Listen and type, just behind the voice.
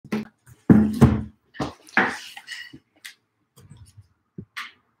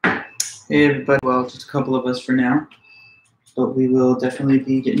Hey everybody, well, just a couple of us for now, but we will definitely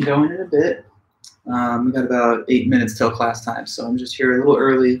be getting going in a bit. We got about 8 minutes till class time, so I'm just here a little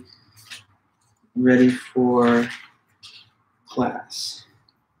early, ready for class.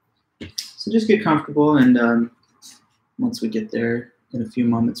 So just get comfortable, and once we get there in a few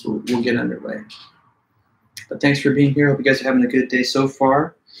moments, we'll get underway. But thanks for being here. Hope you guys are having a good day so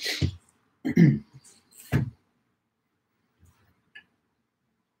far.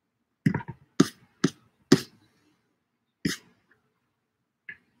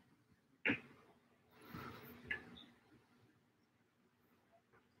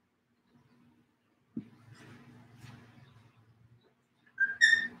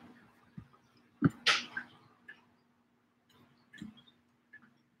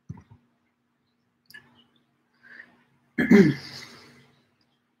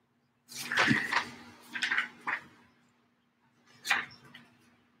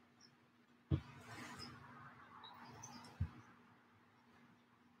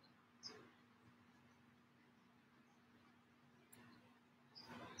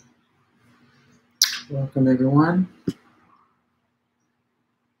 Welcome everyone.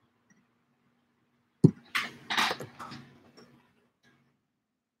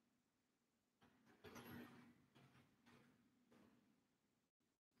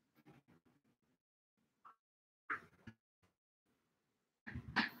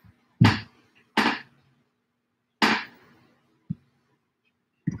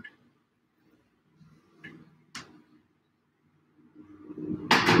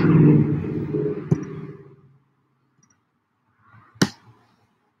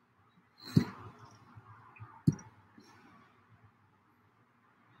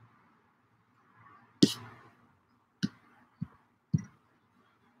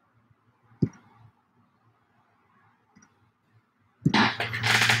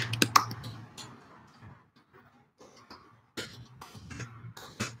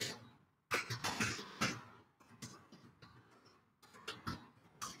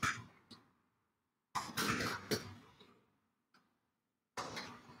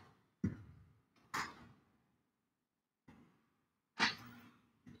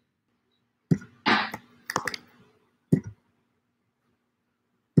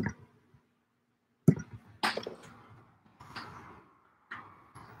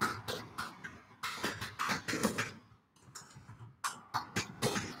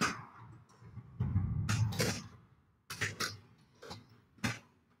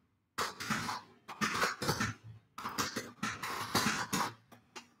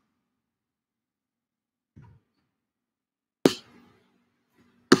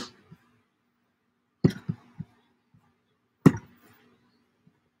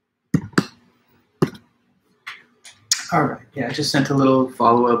 All right, yeah, I just sent a little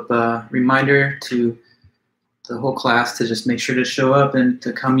follow-up reminder to the whole class to just make sure to show up and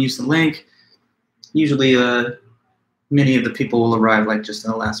to come use the link. Usually many of the people will arrive like just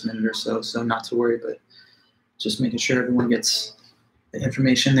in the last minute or so, so not to worry, but just making sure everyone gets the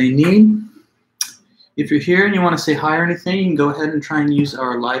information they need. If you're here and you want to say hi or anything, you can go ahead and try and use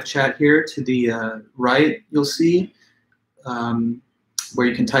our live chat here to the right, you'll see, where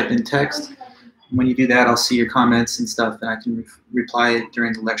you can type in text. When you do that, I'll see your comments and stuff, and I can reply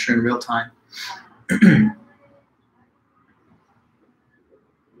during the lecture in real time.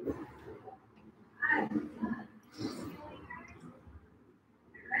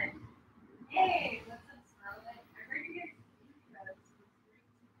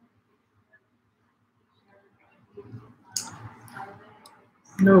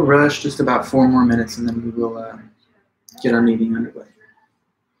 No rush, just about 4 more minutes, and then we will get our meeting underway.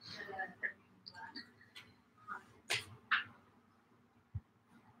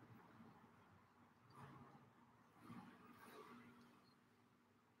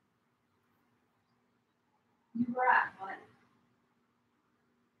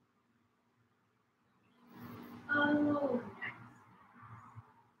 Oh,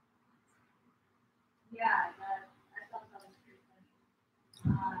 yeah, I thought that was pretty funny.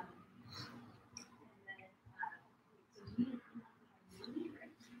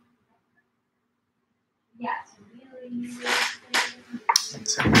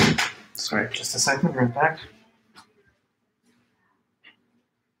 Sorry, just a second, right back.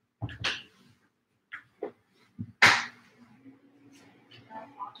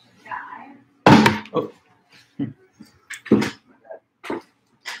 Oh.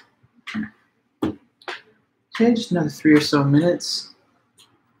 Okay, just another 3 or so minutes.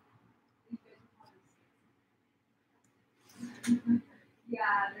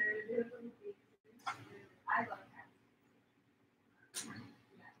 Yeah, they're really big. I love that.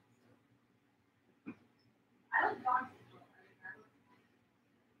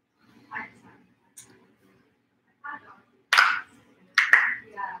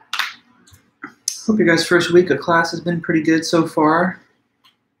 Hope your guys' first week of class has been pretty good so far.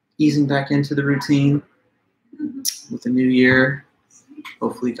 Easing back into the routine with the new year.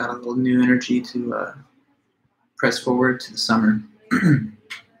 Hopefully got a little new energy to press forward to the summer.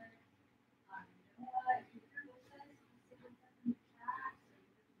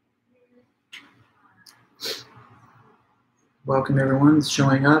 Welcome everyone that's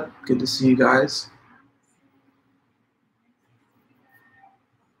showing up. Good to see you guys.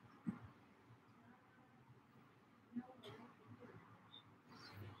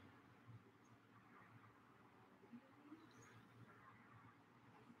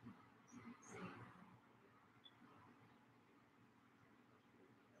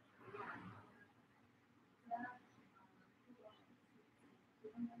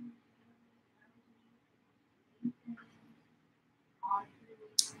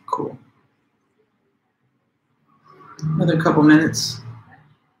 Cool. Another couple minutes.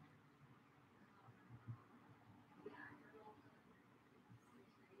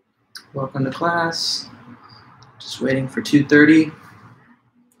 Welcome to class. Just waiting for 2:30.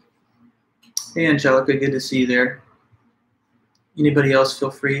 Hey Angelica, good to see you there. Anybody else,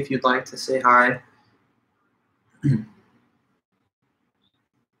 feel free if you'd like to say hi.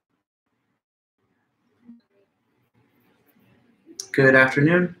 Good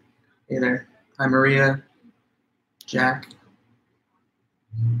afternoon. Hey there. Hi Maria, Jack.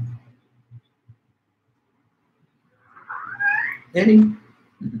 Eddie.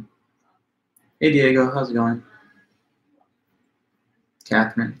 Hey Diego, how's it going?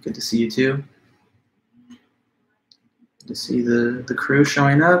 Catherine, good to see you too. Good to see the crew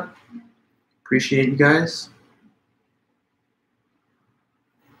showing up. Appreciate you guys.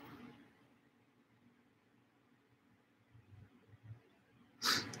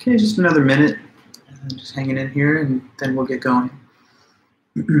 Okay, just another minute. Just hanging in here and then we'll get going.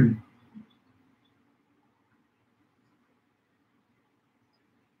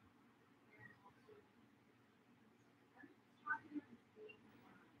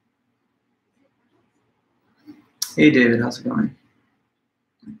 Hey David, how's it going?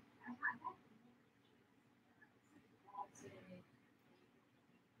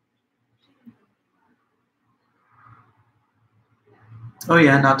 Oh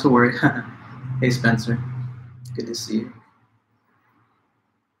yeah, not to worry. Hey Spencer, good to see you.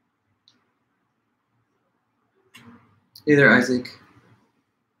 Hey there Isaac.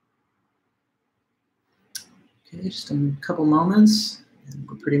 Okay, just a couple moments and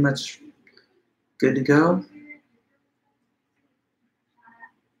we're pretty much good to go.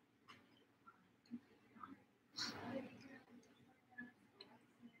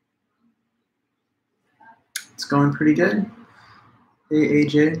 It's going pretty good. Hey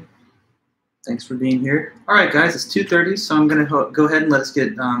AJ, thanks for being here. All right guys, it's 2:30, so I'm gonna go ahead and let us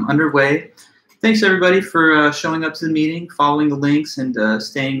get underway. Thanks everybody for showing up to the meeting, following the links, and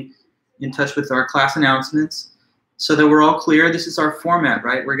staying in touch with our class announcements. So that we're all clear, this is our format,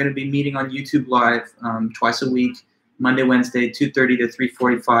 right? We're gonna be meeting on YouTube Live twice a week, Monday, Wednesday, 2:30 to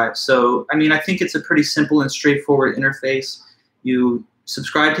 3:45. So, I mean, I think it's a pretty simple and straightforward interface. You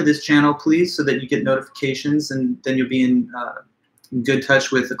subscribe to this channel, please, so that you get notifications, and then you'll be in good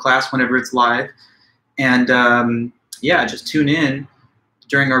touch with the class whenever it's live. And yeah, just tune in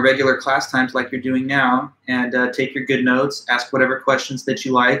during our regular class times like you're doing now, and take your good notes, ask whatever questions that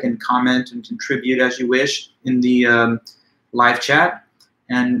you like, and comment and contribute as you wish in the live chat.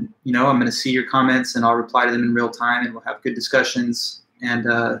 And you know, I'm going to see your comments and I'll reply to them in real time, and we'll have good discussions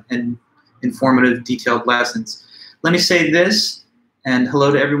and informative, detailed lessons. Let me say this, and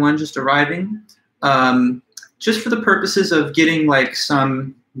hello to everyone just arriving. Just for the purposes of getting like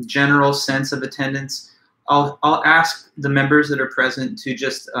some general sense of attendance, I'll ask the members that are present to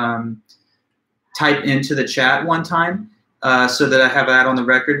just type into the chat one time so that I have that on the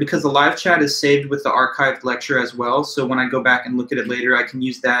record, because the live chat is saved with the archived lecture as well. So when I go back and look at it later, I can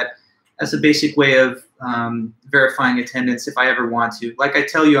use that as a basic way of verifying attendance if I ever want to. Like I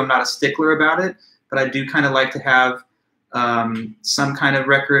tell you, I'm not a stickler about it, but I do kind of like to have some kind of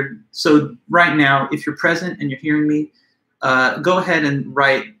record. So right now, if you're present and you're hearing me, go ahead and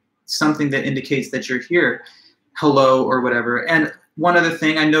write something that indicates that you're here, hello or whatever. And one other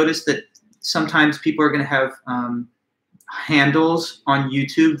thing, I noticed that sometimes people are going to have handles on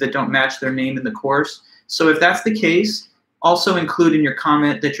YouTube that don't match their name in the course. So if that's the case, also include in your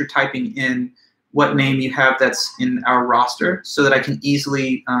comment that you're typing in what name you have that's in our roster, so that I can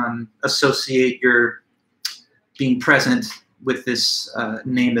easily associate your being present with this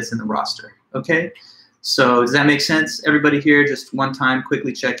name that's in the roster. Okay? So does that make sense? Everybody here, just one time,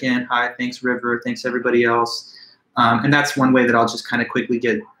 quickly check in. Hi, thanks River, thanks everybody else. And that's one way that I'll just kind of quickly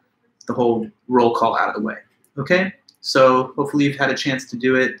get the whole roll call out of the way. Okay? So hopefully you've had a chance to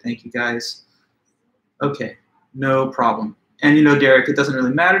do it. Thank you, guys. Okay, no problem. And you know, Derek, it doesn't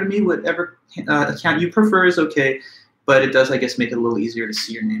really matter to me. Whatever account you prefer is okay, but it does, I guess, make it a little easier to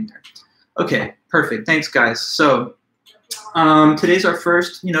see your name there. Okay, perfect. Thanks, guys. So today's our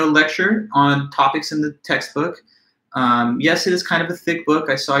first, lecture on topics in the textbook. Yes, it is kind of a thick book.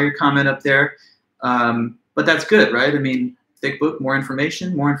 I saw your comment up there, but that's good, right? I mean, thick book, more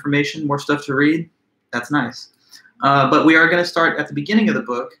information, more stuff to read. That's nice. But we are going to start at the beginning of the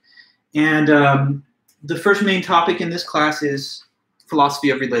book, and the first main topic in this class is philosophy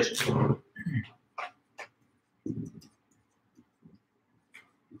of religion.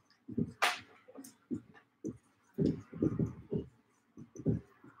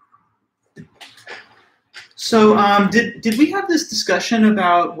 So did we have this discussion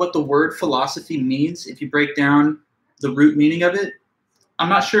about what the word philosophy means if you break down the root meaning of it? I'm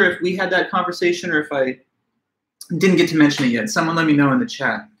not sure if we had that conversation or if I didn't get to mention it yet. Someone let me know in the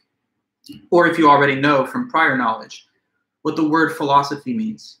chat. Or if you already know from prior knowledge what the word philosophy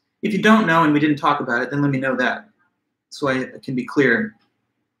means. If you don't know and we didn't talk about it, then let me know that so I can be clear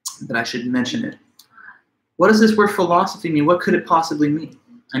that I should mention it. What does this word philosophy mean? What could it possibly mean?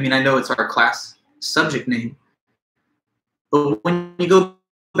 I mean, I know it's our class subject name, but when you go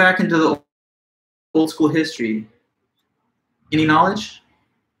back into the old school history, any knowledge?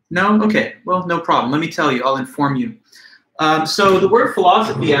 No? Okay, well, no problem. Let me tell you, I'll inform you. So the word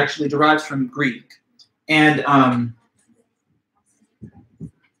philosophy actually derives from Greek. And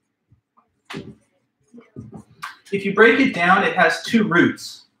if you break it down, it has two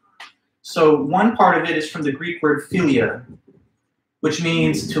roots. So one part of it is from the Greek word philia, which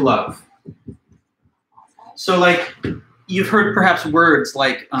means to love. So like you've heard perhaps words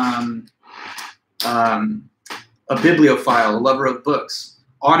like a bibliophile, a lover of books,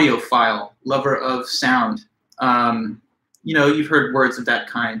 audiophile, lover of sound. You've heard words of that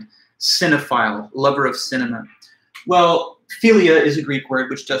kind. Cinephile, lover of cinema. Well, philia is a Greek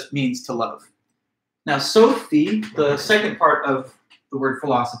word which just means to love. Now, Sophie, the second part of the word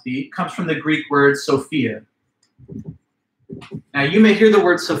philosophy, comes from the Greek word Sophia. Now, you may hear the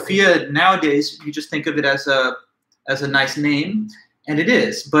word Sophia nowadays, you just think of it as a nice name, and it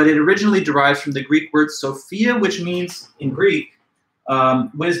is, but it originally derives from the Greek word Sophia, which means, in Greek,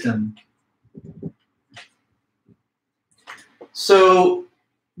 wisdom. So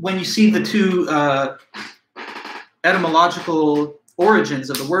when you see the two etymological origins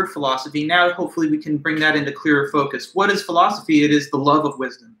of the word philosophy, now hopefully we can bring that into clearer focus. What is philosophy? It is the love of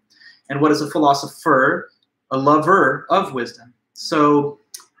wisdom. And what is a philosopher? A lover of wisdom. So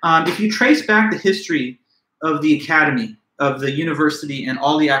if you trace back the history of the academy, of the university, and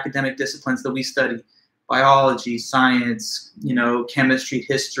all the academic disciplines that we study, biology, science, chemistry,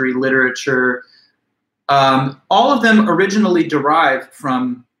 history, literature, all of them originally derived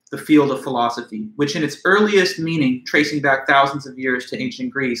from the field of philosophy, which in its earliest meaning, tracing back thousands of years to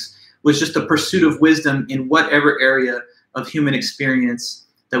ancient Greece, was just the pursuit of wisdom in whatever area of human experience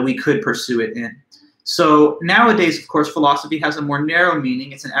that we could pursue it in. So nowadays, of course, philosophy has a more narrow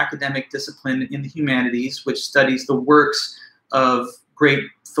meaning. It's an academic discipline in the humanities, which studies the works of great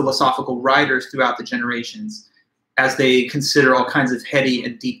philosophical writers throughout the generations as they consider all kinds of heady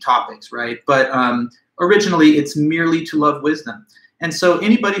and deep topics, right? But originally, it's merely to love wisdom. And so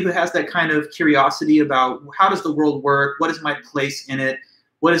anybody who has that kind of curiosity about how does the world work, what is my place in it,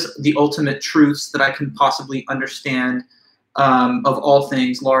 what is the ultimate truths that I can possibly understand of all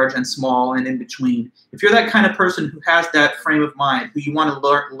things, large and small and in between. If you're that kind of person who has that frame of mind, who you want to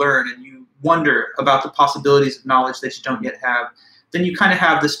learn and you wonder about the possibilities of knowledge that you don't yet have, then you kind of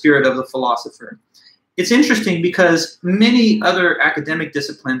have the spirit of the philosopher. It's interesting because many other academic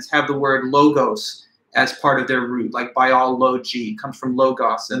disciplines have the word logos as part of their root, like biology comes from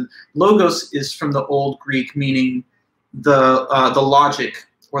logos, and logos is from the Old Greek, meaning the logic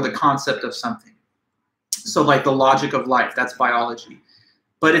or the concept of something. So like the logic of life, that's biology.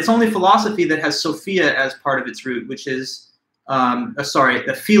 But it's only philosophy that has Sophia as part of its root, which is,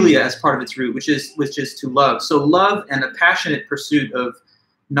 the philia as part of its root, which is to love. So love and a passionate pursuit of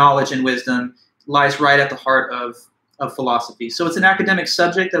knowledge and wisdom lies right at the heart of philosophy. So it's an academic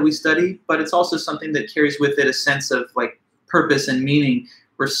subject that we study, but it's also something that carries with it a sense of like purpose and meaning.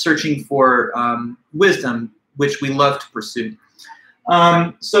 We're searching for wisdom, which we love to pursue.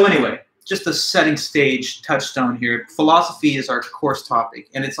 So anyway, just a setting stage touchstone here. Philosophy is our course topic,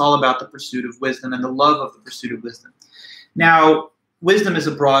 and it's all about the pursuit of wisdom and the love of the pursuit of wisdom. Now, wisdom is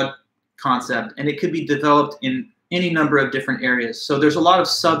a broad concept, and it could be developed in any number of different areas. So there's a lot of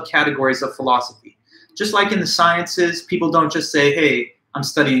subcategories of philosophy. Just like in the sciences, people don't just say, hey, I'm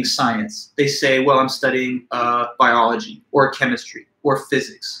studying science. They say, well, I'm studying biology or chemistry or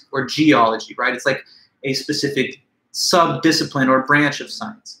physics or geology, right? It's like a specific sub-discipline or branch of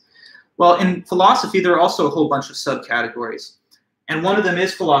science. Well, in philosophy, there are also a whole bunch of subcategories. And one of them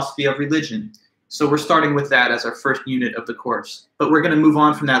is philosophy of religion. So we're starting with that as our first unit of the course. But we're going to move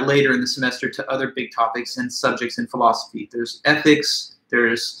on from that later in the semester to other big topics and subjects in philosophy. There's ethics,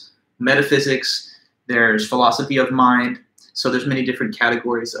 there's metaphysics, there's philosophy of mind. So there's many different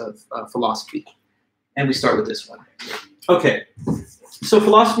categories of philosophy. And we start with this one. Okay, so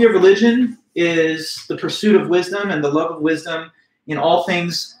philosophy of religion is the pursuit of wisdom and the love of wisdom in all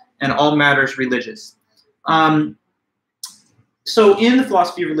things and all matters religious. So in the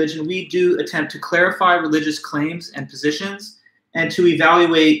philosophy of religion, we do attempt to clarify religious claims and positions and to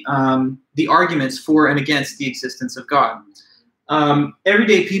evaluate the arguments for and against the existence of God.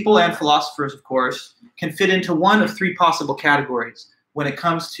 Everyday people and philosophers, of course, can fit into one of three possible categories when it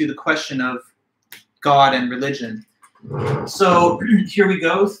comes to the question of God and religion. So here we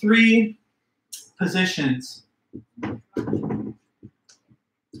go, three positions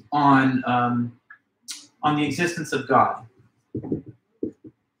on the existence of God.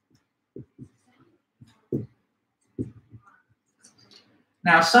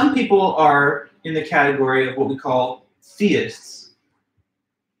 Now, some people are in the category of what we call theists.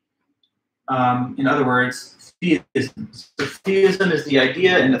 In other words, theism. So theism is the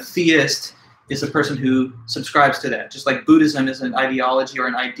idea, and a theist is a person who subscribes to that. Just like Buddhism is an ideology or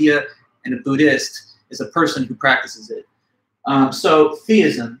an idea, and a Buddhist is a person who practices it. So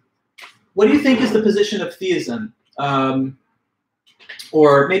theism. What do you think is the position of theism?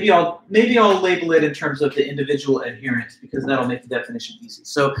 Or maybe I'll label it in terms of the individual adherent, because that'll make the definition easy.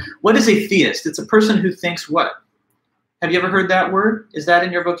 So what is a theist? It's a person who thinks what? Have you ever heard that word? Is that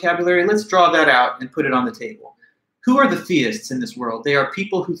in your vocabulary? Let's draw that out and put it on the table. Who are the theists in this world? They are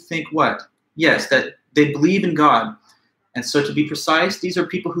people who think what? Yes, that they believe in God. And so to be precise, these are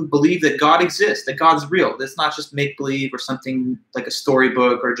people who believe that God exists, that God's real. It's not just make-believe or something like a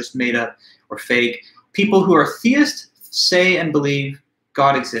storybook or just made up or fake. People who are theists say and believe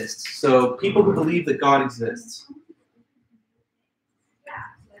God exists. So people who believe that God exists.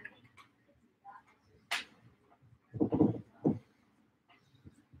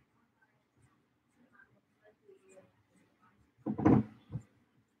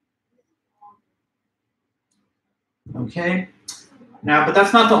 Okay, now, but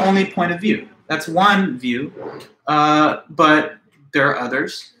that's not the only point of view. That's one view, but there are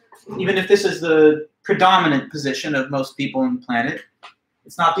others. Even if this is the predominant position of most people on the planet,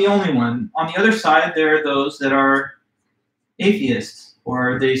 it's not the only one. On the other side, there are those that are atheists,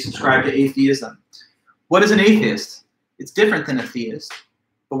 or they subscribe to atheism. What is an atheist? It's different than a theist,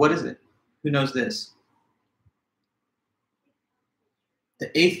 but what is it? Who knows this?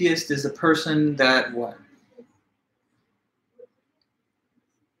 The atheist is a person that what?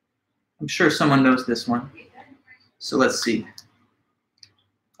 I'm sure someone knows this one. So let's see.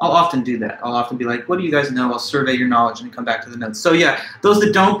 I'll often do that. I'll often be like, what do you guys know? I'll survey your knowledge and come back to the notes. So yeah, those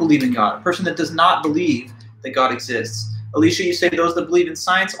that don't believe in God, a person that does not believe that God exists. Alicia, you say those that believe in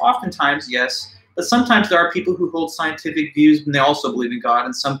science? Oftentimes, yes. But sometimes there are people who hold scientific views and they also believe in God.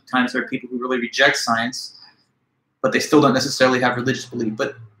 And sometimes there are people who really reject science, but they still don't necessarily have religious belief.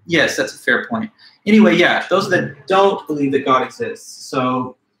 But yes, that's a fair point. Anyway, yeah, those that don't believe that God exists.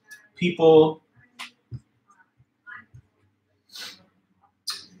 So people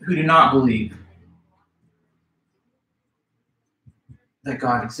who do not believe that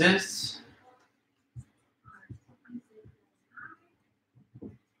God exists.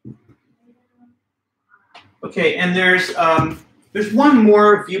 Okay, and there's one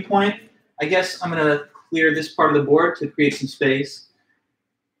more viewpoint. I guess I'm going to clear this part of the board to create some space.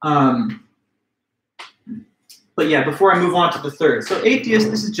 But yeah, before I move on to the third. So atheist,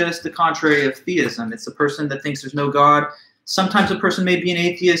 this is just the contrary of theism. It's a person that thinks there's no God. Sometimes a person may be an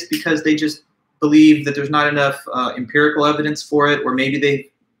atheist because they just believe that there's not enough empirical evidence for it, or maybe they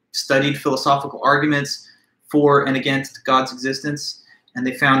studied philosophical arguments for and against God's existence, and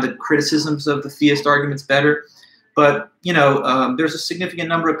they found the criticisms of the theist arguments better. But, you know, there's a significant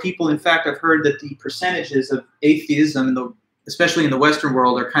number of people. In fact, I've heard that the percentages of atheism, especially in the Western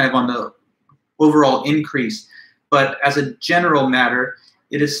world, are kind of on the overall increase. But as a general matter,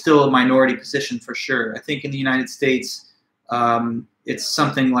 it is still a minority position for sure. I think in the United States, it's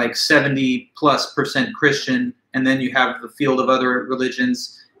something like 70+% Christian, and then you have the field of other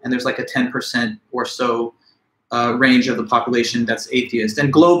religions, and there's like a 10% or so range of the population that's atheist.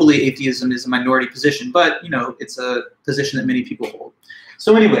 And globally, atheism is a minority position, but you know, it's a position that many people hold.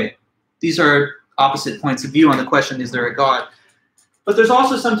 So anyway, these are opposite points of view on the question, is there a God? But there's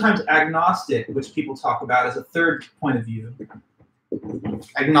also sometimes agnostic, which people talk about as a third point of view.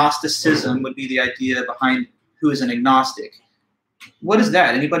 Agnosticism would be the idea behind who is an agnostic. What is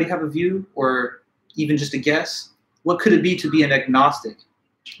that? Anybody have a view or even just a guess? What could it be to be an agnostic?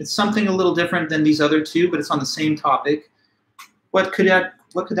 It's something a little different than these other two, but it's on the same topic. What could that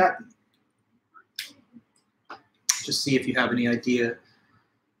be? Just see if you have any idea.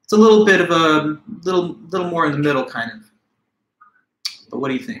 It's a little bit of a little more in the middle, kind of. But what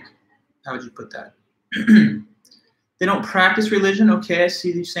do you think? How would you put that? They don't practice religion. Okay, I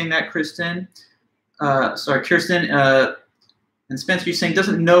see you saying that, Kirsten. Kirsten and Spencer, you're saying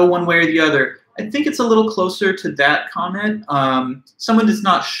doesn't know one way or the other. I think it's a little closer to that comment. Someone is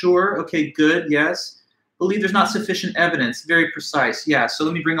not sure. Okay, good, yes. Believe there's not sufficient evidence. Very precise, yeah. So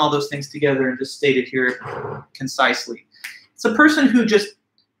let me bring all those things together and just state it here concisely. It's a person who just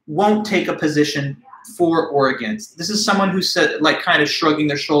won't take a position for or against. This is someone who said, like, kind of shrugging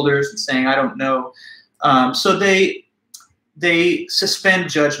their shoulders and saying, I don't know. So they suspend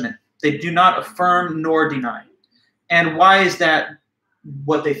judgment. They do not affirm nor deny. And why is that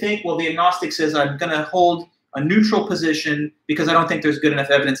what they think? Well, the agnostic says, I'm going to hold a neutral position because I don't think there's good enough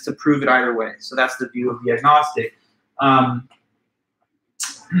evidence to prove it either way. So that's the view of the agnostic.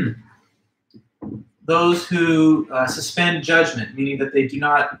 Those who suspend judgment, meaning that they do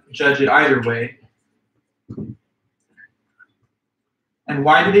not judge it either way. And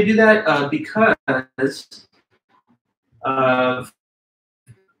why do they do that? Because of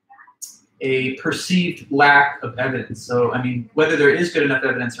a perceived lack of evidence. So, I mean, whether there is good enough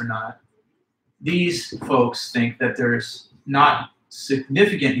evidence or not, these folks think that there's not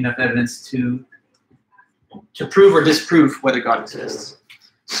significant enough evidence to prove or disprove whether God exists.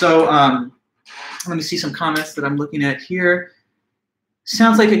 So let me see some comments that I'm looking at here.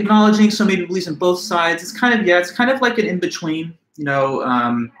 Sounds like acknowledging, so maybe believes in both sides. It's kind of, yeah, it's kind of like an in-between. You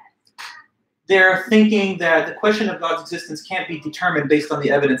know, they're thinking that the question of God's existence can't be determined based on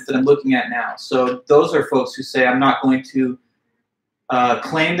the evidence that I'm looking at now. So those are folks who say, I'm not going to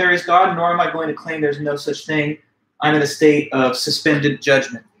claim there is God, nor am I going to claim there's no such thing. I'm in a state of suspended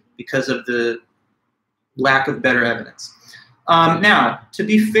judgment because of the lack of better evidence. Now, to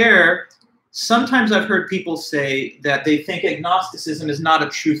be fair, sometimes I've heard people say that they think agnosticism is not a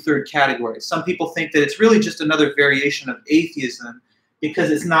true third category. Some people think that it's really just another variation of atheism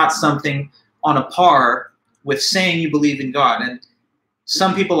because it's not something on a par with saying you believe in God. And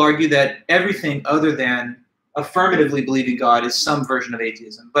some people argue that everything other than affirmatively believing God is some version of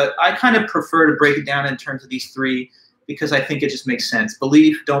atheism. But I kind of prefer to break it down in terms of these three because I think it just makes sense.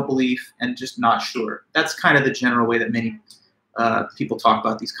 Belief, don't believe, and just not sure. That's kind of the general way that many people talk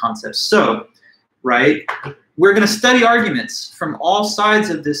about these concepts. So, right, we're going to study arguments from all sides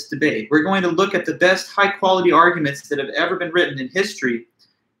of this debate. We're going to look at the best high-quality arguments that have ever been written in history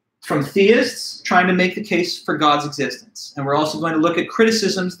from theists trying to make the case for God's existence. And we're also going to look at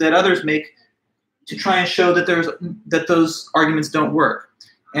criticisms that others make to try and show that those arguments don't work.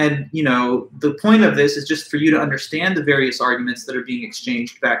 And, you know, the point of this is just for you to understand the various arguments that are being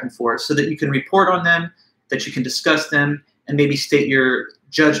exchanged back and forth so that you can report on them, that you can discuss them, and maybe state your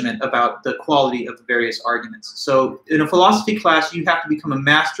judgment about the quality of the various arguments. So in a philosophy class, you have to become a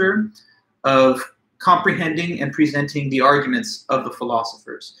master of comprehending and presenting the arguments of the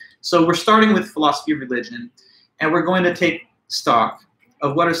philosophers. So we're starting with philosophy of religion, and we're going to take stock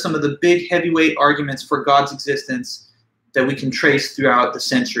of what are some of the big heavyweight arguments for God's existence that we can trace throughout the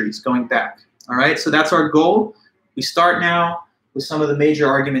centuries going back. All right, so that's our goal. We start now with some of the major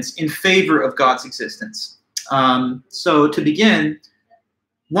arguments in favor of God's existence. So to begin,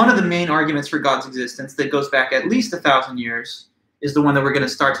 one of the main arguments for God's existence that goes back at least 1,000 years is the one that we're going to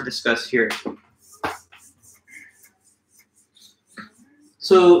start to discuss here.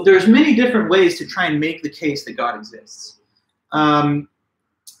 So there's many different ways to try and make the case that God exists.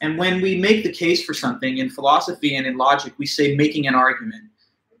 And when we make the case for something in philosophy and in logic, we say making an argument.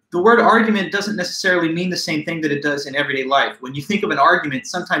 The word argument doesn't necessarily mean the same thing that it does in everyday life. When you think of an argument,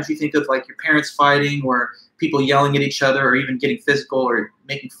 sometimes you think of like your parents fighting or people yelling at each other or even getting physical or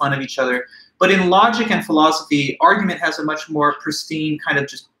making fun of each other. But in logic and philosophy, argument has a much more pristine kind of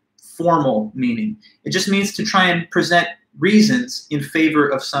just formal meaning. It just means to try and present reasons in favor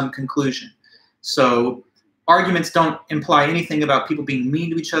of some conclusion. So arguments don't imply anything about people being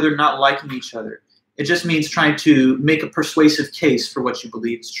mean to each other, not liking each other. It just means trying to make a persuasive case for what you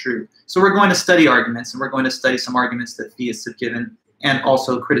believe is true. So we're going to study arguments, and we're going to study some arguments that theists have given, and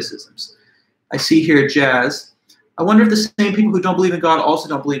also criticisms. I see here Jazz. I wonder if the same people who don't believe in God also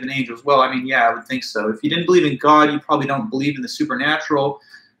don't believe in angels. Well, I mean, yeah, I would think so. If you didn't believe in God, you probably don't believe in the supernatural.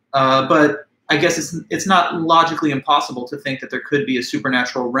 But I guess it's not logically impossible to think that there could be a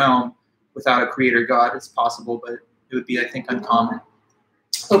supernatural realm without a creator God. It's possible, but it would be, I think, uncommon.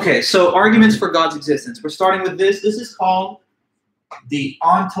 Okay, so arguments for God's existence. We're starting with this. This is called the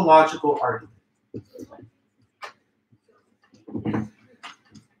ontological argument.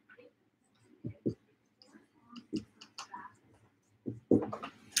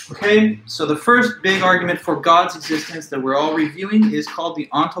 Okay, so the first big argument for God's existence that we're all reviewing is called the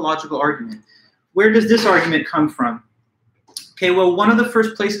ontological argument. Where does this argument come from? Okay, well, one of the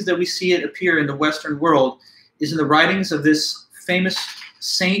first places that we see it appear in the Western world is in the writings of this famous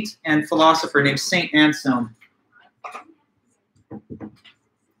saint and philosopher named Saint Anselm.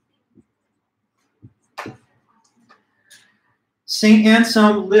 Saint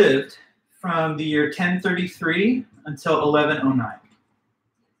Anselm lived from the year 1033 until 1109.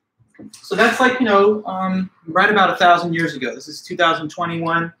 So that's like, right about 1,000 years ago. This is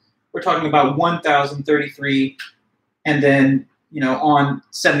 2021. We're talking about 1033, and then, on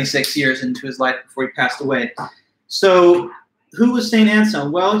 76 years into his life before he passed away. So who was St.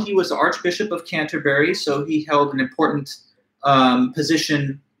 Anselm? Well, he was the Archbishop of Canterbury, so he held an important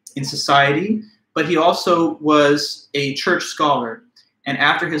position in society, but he also was a church scholar. And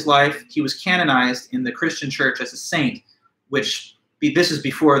after his life, he was canonized in the Christian church as a saint, which this is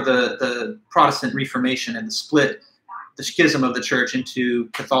before the Protestant Reformation and the schism of the church into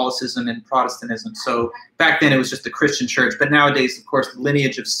Catholicism and Protestantism. So back then it was just the Christian church, but nowadays, of course, the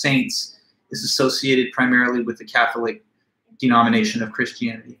lineage of saints is associated primarily with the Catholic denomination of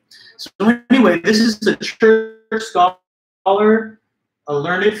Christianity. So anyway, this is a church scholar, a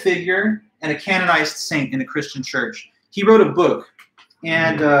learned figure, and a canonized saint in the Christian church. He wrote a book,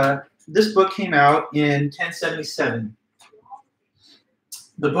 and this book came out in 1077.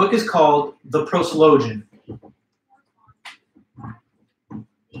 The book is called The Proslogion.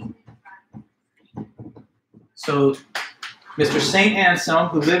 So Mr. St. Anselm,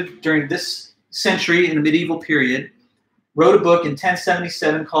 who lived during this century in the medieval period, wrote a book in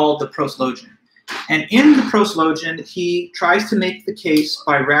 1077 called The Proslogion. And in The Proslogion, he tries to make the case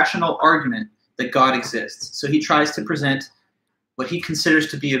by rational argument that God exists. So he tries to present what he considers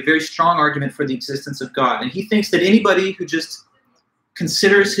to be a very strong argument for the existence of God. And he thinks that anybody who just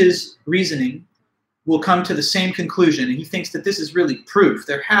considers his reasoning will come to the same conclusion. And he thinks that this is really proof.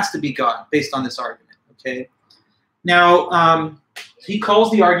 There has to be God based on this argument. Okay. Now, he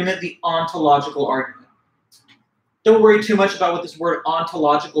calls the argument the ontological argument. Don't worry too much about what this word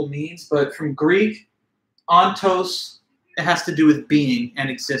ontological means, but from Greek, ontos, it has to do with being and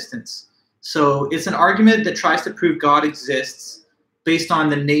existence. So it's an argument that tries to prove God exists based on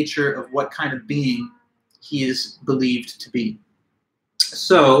the nature of what kind of being he is believed to be.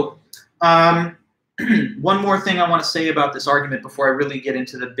 So one more thing I want to say about this argument before I really get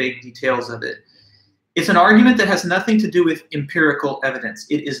into the big details of it. It's an argument that has nothing to do with empirical evidence.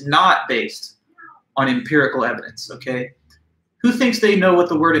 It is not based on empirical evidence, okay? Who thinks they know what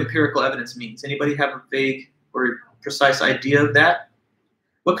the word empirical evidence means? Anybody have a vague or precise idea of that?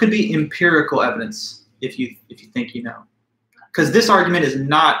 What could be empirical evidence if you think you know? Because this argument is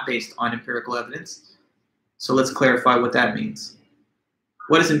not based on empirical evidence. So let's clarify what that means.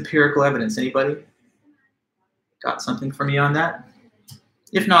 What is empirical evidence? Anybody got something for me on that?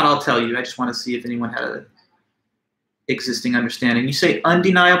 If not, I'll tell you. I just want to see if anyone had an existing understanding. You say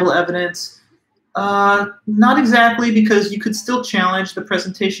undeniable evidence. Not exactly, because you could still challenge the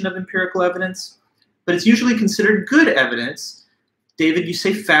presentation of empirical evidence, but it's usually considered good evidence. David, you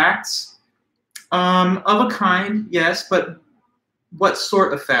say facts. Of a kind, yes, but what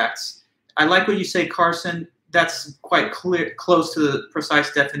sort of facts? I like what you say, Carson. That's quite close to the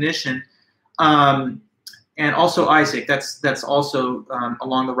precise definition. And also Isaac, that's also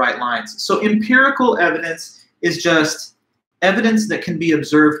along the right lines. So empirical evidence is just evidence that can be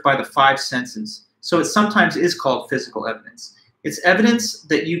observed by the five senses. So it sometimes is called physical evidence. It's evidence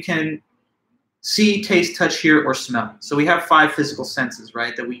that you can see, taste, touch, hear, or smell. So we have five physical senses,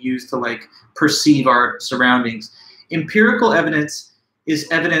 right, that we use to perceive our surroundings. Empirical evidence is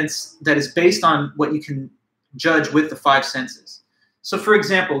evidence that is based on what you can judge with the five senses. So for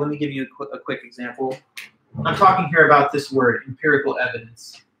example, let me give you a quick example. I'm talking here about this word, empirical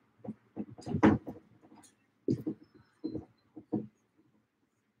evidence.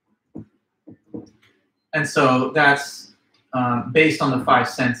 And so that's based on the five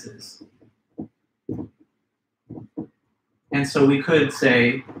senses. And so we could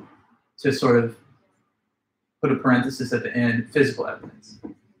say, to sort of put a parenthesis at the end, physical evidence.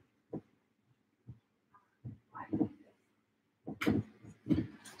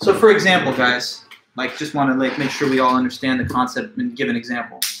 So for example, guys, just want to make sure we all understand the concept and give an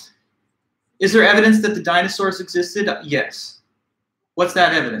example. Is there evidence that the dinosaurs existed? Yes. What's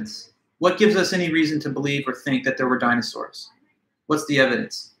that evidence? What gives us any reason to believe or think that there were dinosaurs? What's the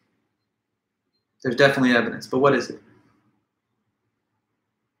evidence? There's definitely evidence, but what is it?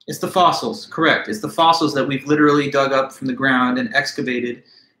 It's the fossils, correct. It's the fossils that we've literally dug up from the ground and excavated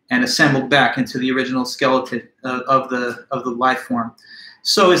and assembled back into the original skeleton of the life form.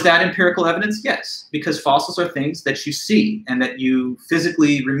 So is that empirical evidence? Yes, because fossils are things that you see and that you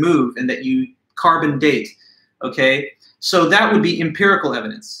physically remove and that you carbon date, okay? So that would be empirical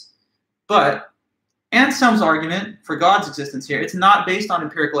evidence. But Anselm's argument for God's existence here, it's not based on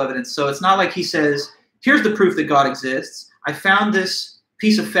empirical evidence. So it's not like he says, here's the proof that God exists. I found this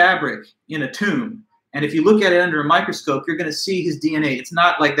piece of fabric in a tomb, and if you look at it under a microscope, you're going to see his DNA. It's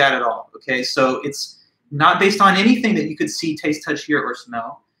not like that at all, okay? So it's not based on anything that you could see, taste, touch, hear, or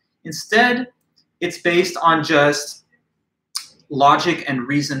smell. Instead, it's based on just logic and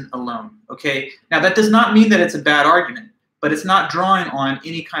reason alone, okay? Now, that does not mean that it's a bad argument, but it's not drawing on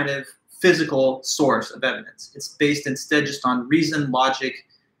any kind of physical source of evidence. It's based instead just on reason, logic,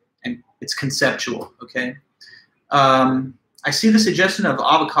 and it's conceptual, okay? I see the suggestion of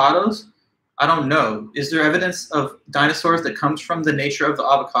avocados. I don't know. Is there evidence of dinosaurs that comes from the nature of the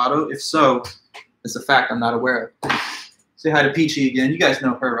avocado? If so, it's a fact I'm not aware of. Say hi to Peachy again. You guys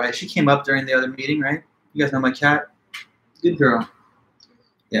know her, right? She came up during the other meeting, right? You guys know my cat? Good girl.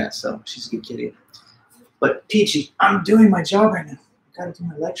 Yeah, so she's a good kitty. But Peachy, I'm doing my job right now. I gotta do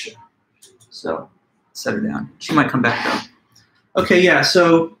my lecture. So set her down. She might come back though. Okay, yeah,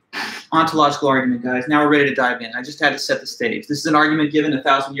 so ontological argument, guys. Now we're ready to dive in. I just had to set the stage. This is an argument given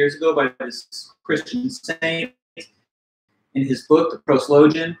 1,000 years ago by this Christian saint in his book, The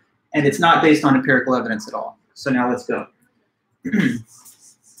Proslogion, and it's not based on empirical evidence at all. So now let's go.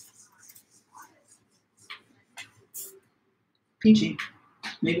 Peachy,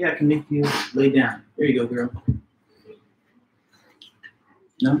 maybe I can make you lay down. There you go, girl.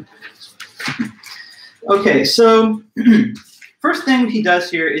 No? Okay, so first thing he does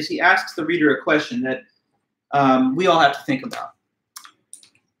here is he asks the reader a question that we all have to think about.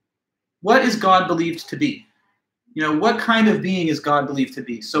 What is God believed to be? You know, what kind of being is God believed to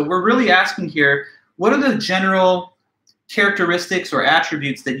be? So we're really asking here, what are the general characteristics or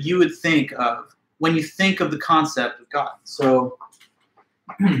attributes that you would think of when you think of the concept of God? So,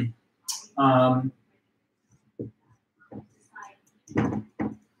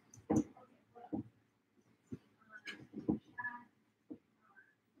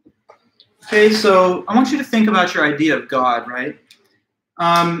 okay, so I want you to think about your idea of God, right?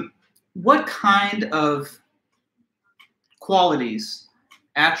 What kind of qualities,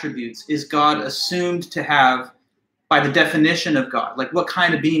 attributes is God assumed to have by the definition of God? Like, what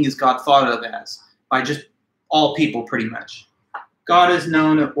kind of being is God thought of as by just all people, pretty much? God is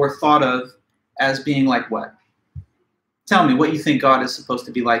known or thought of as being like what? Tell me what you think God is supposed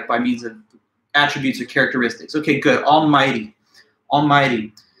to be like by means of attributes or characteristics. Okay, good. Almighty.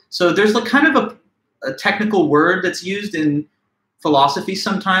 Almighty. So there's like kind of a technical word that's used in philosophy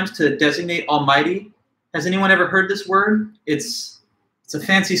sometimes to designate almighty. Has anyone ever heard this word? It's a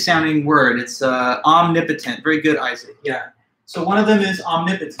fancy sounding word. It's omnipotent. Very good, Isaac. Yeah. So one of them is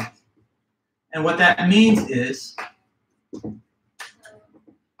omnipotent. And what that means is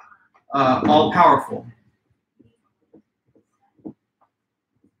all-powerful.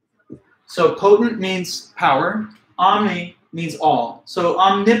 So potent means power. Omni means all. So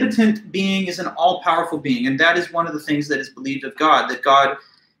omnipotent being is an all-powerful being, and that is one of the things that is believed of God, that God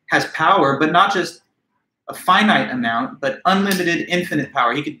has power, but not just a finite amount, but unlimited, infinite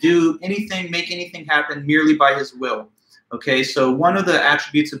power. He could do anything, make anything happen merely by his will. Okay, so one of the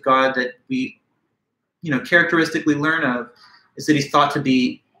attributes of God that we, characteristically learn of is that he's thought to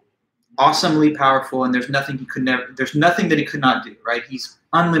be awesomely powerful, and there's nothing that he could not do, right? He's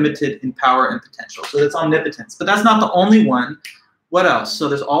unlimited in power and potential. So that's omnipotence. But that's not the only one. What else? So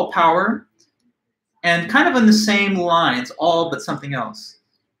there's all power, and kind of in the same lines, all but something else.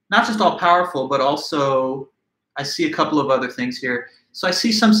 Not just all powerful, but also I see a couple of other things here. So I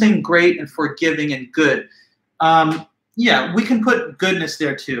see some saying great and forgiving and good. Yeah, we can put goodness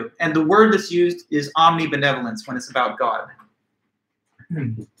there too. And the word that's used is omnibenevolence when it's about God.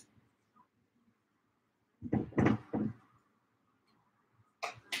 And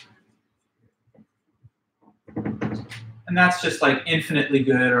that's just like infinitely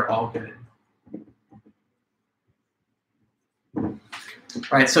good or all good.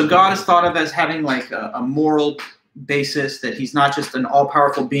 Right, so God is thought of as having like a moral basis, that he's not just an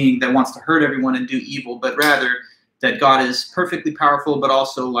all-powerful being that wants to hurt everyone and do evil, but rather that God is perfectly powerful, but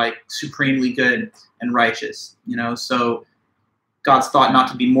also like supremely good and righteous. So God's thought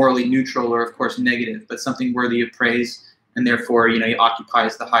not to be morally neutral or, of course, negative, but something worthy of praise, and therefore, he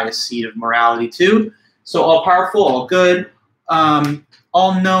occupies the highest seat of morality too. So all-powerful, all good,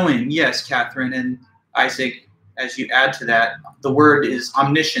 all-knowing. Yes, Catherine and Isaac, as you add to that, the word is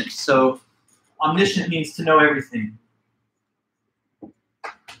omniscient. So omniscient means to know everything.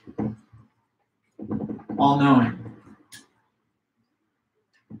 All-knowing.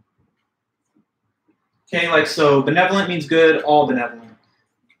 Okay, like so, benevolent means good, all benevolent.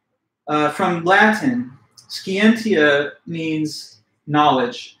 From Latin, scientia means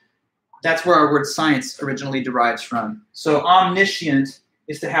knowledge. That's where our word science originally derives from. So omniscient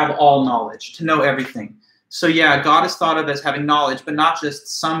is to have all knowledge, to know everything. So yeah, God is thought of as having knowledge, but not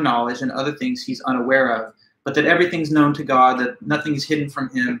just some knowledge and other things he's unaware of, but that everything's known to God, that nothing is hidden from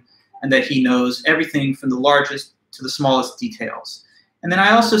him, and that he knows everything from the largest to the smallest details. And then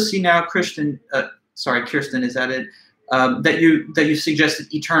I also see now, Kirsten, is that it? That you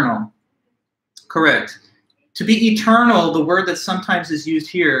suggested eternal. Correct. To be eternal, the word that sometimes is used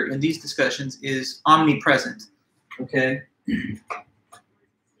here in these discussions is omnipresent. Okay?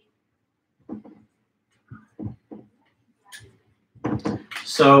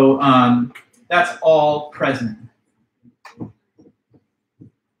 So that's all present.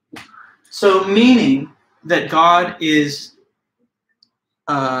 So meaning that God is,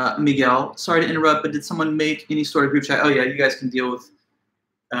 Miguel, sorry to interrupt, but did someone make any sort of group chat? Oh yeah, you guys can deal with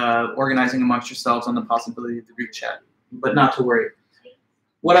organizing amongst yourselves on the possibility of the group chat, but not to worry.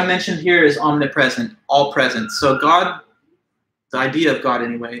 What I mentioned here is omnipresent, all present. So God, the idea of God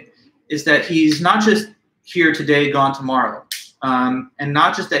anyway, is that he's not just here today, gone tomorrow, and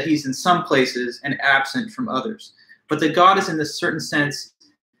not just that he's in some places and absent from others, but that God is in this certain sense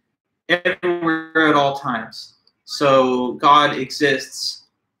everywhere at all times. So God exists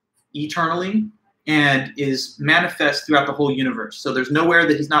eternally and is manifest throughout the whole universe. So there's nowhere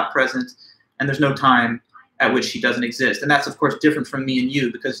that he's not present, and there's no time at which he doesn't exist. And that's, of course, different from me and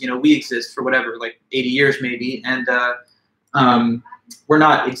you, because, we exist for whatever, like 80 years maybe, and we're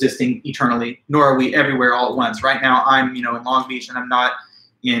not existing eternally, nor are we everywhere all at once. Right now, I'm, in Long Beach, and I'm not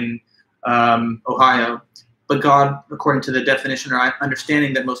in Ohio. But God, according to the definition or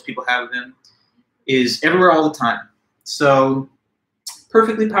understanding that most people have of him, is everywhere all the time. So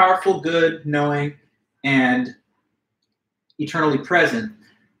perfectly powerful, good, knowing, and eternally present.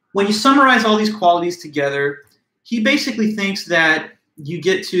 When you summarize all these qualities together, he basically thinks that you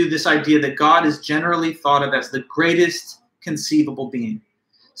get to this idea that God is generally thought of as the greatest conceivable being.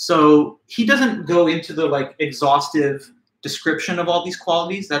 So he doesn't go into the exhaustive description of all these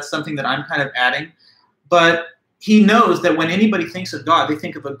qualities. That's something that I'm kind of adding. But he knows that when anybody thinks of God, they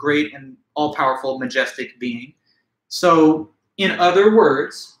think of a great and all-powerful, majestic being. So in other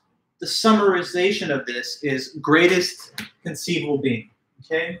words, the summarization of this is greatest conceivable being.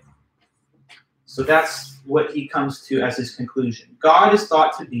 Okay? So that's what he comes to as his conclusion. God is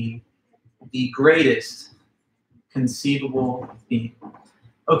thought to be the greatest conceivable being.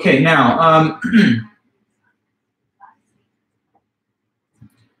 Okay, now,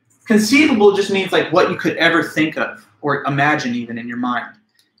 conceivable just means what you could ever think of or imagine even in your mind.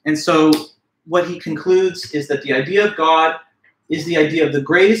 And so what he concludes is that the idea of God is the idea of the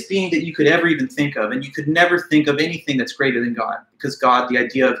greatest being that you could ever even think of. And you could never think of anything that's greater than God, because God, the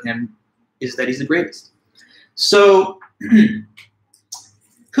idea of him is that he's the greatest. So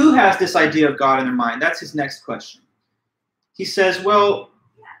who has this idea of God in their mind? That's his next question. He says, well,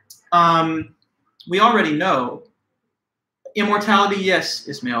 we already know immortality. Yes,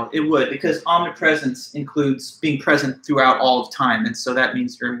 Ismail, it would, because omnipresence includes being present throughout all of time. And so that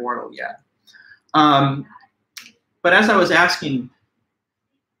means you're immortal, yeah. But as I was asking,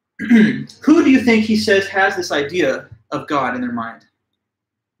 who do you think he says has this idea of God in their mind?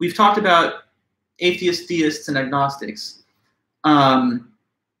 We've talked about atheists, theists, and agnostics.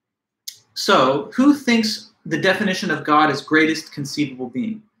 So who thinks the definition of God is greatest conceivable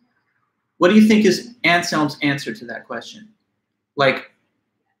being? What do you think is Anselm's answer to that question?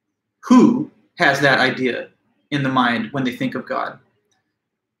 Who has that idea in the mind when they think of God?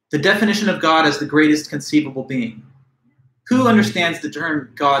 The definition of God as the greatest conceivable being. Who understands the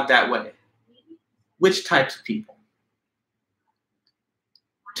term God that way? Which types of people?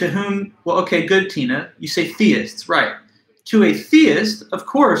 To whom, well, okay, good, Tina. You say theists, right. To a theist, of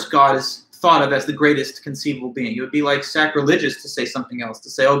course, God is thought of as the greatest conceivable being. It would be sacrilegious to say something else, to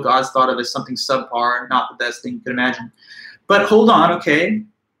say, oh, God's thought of as something subpar, not the best thing you could imagine. But hold on, okay.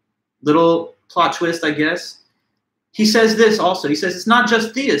 Little plot twist, I guess. He says this also. He says it's not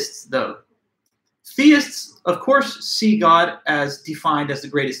just theists, though. Theists, of course, see God as defined as the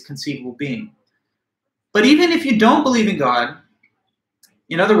greatest conceivable being. But even if you don't believe in God,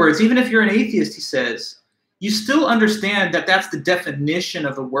 In other words, even if you're an atheist, he says, you still understand that that's the definition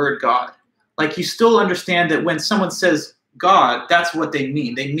of the word God. Like you still understand that when someone says God, that's what they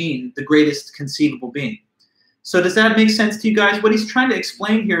mean. They mean the greatest conceivable being. So does that make sense to you guys? What he's trying to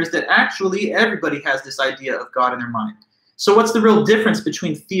explain here is that actually everybody has this idea of God in their mind. So what's the real difference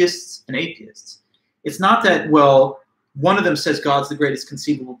between theists and atheists? It's not that, well, one of them says God's the greatest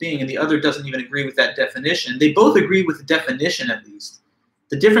conceivable being and the other doesn't even agree with that definition. They both agree with the definition, at least.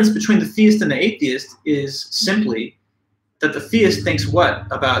 The difference between the theist and the atheist is simply that the theist thinks what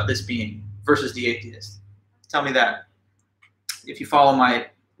about this being versus the atheist? Tell me that, if you follow my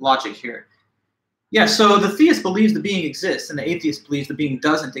logic here. Yeah, so the theist believes the being exists and the atheist believes the being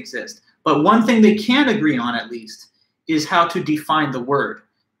doesn't exist. But one thing they can agree on, at least, is how to define the word.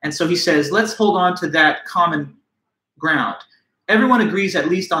 And so he says, let's hold on to that common ground. Everyone agrees at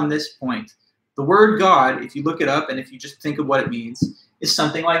least on this point. The word God, if you look it up and if you just think of what it means, is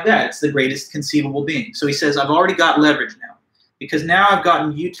something like that. It's the greatest conceivable being. So he says, I've already got leverage now, because now I've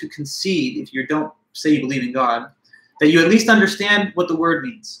gotten you to concede, if you don't say you believe in God, that you at least understand what the word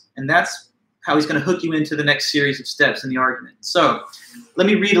means. And that's how he's going to hook you into the next series of steps in the argument. So let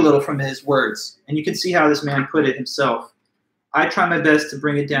me read a little from his words, and you can see how this man put it himself. I try my best to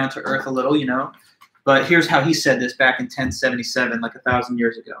bring it down to earth a little, but here's how he said this back in 1077, like 1,000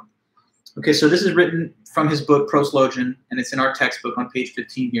 years ago. Okay, so this is written from his book, Proslogion, and it's in our textbook on page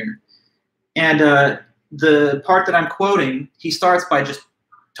 15 here. And the part that I'm quoting, he starts by just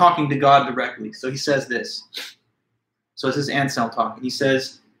talking to God directly. So he says this. So this is Anselm talking. He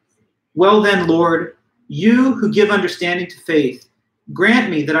says, well then, Lord, you who give understanding to faith, grant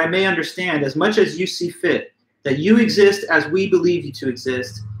me that I may understand as much as you see fit, that you exist as we believe you to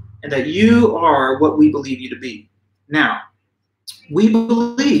exist, and that you are what we believe you to be. Now, we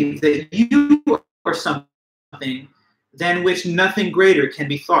believe that you are something than which nothing greater can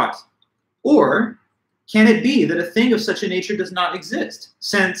be thought. Or can it be that a thing of such a nature does not exist?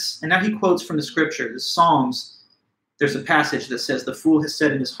 Since, and now he quotes from the scripture, the Psalms, there's a passage that says, the fool has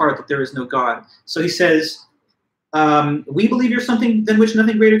said in his heart that there is no God. So he says, we believe you're something than which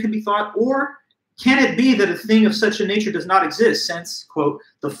nothing greater can be thought. Or can it be that a thing of such a nature does not exist? Since, quote,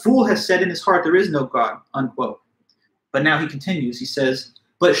 the fool has said in his heart there is no God, unquote. But now he continues, he says,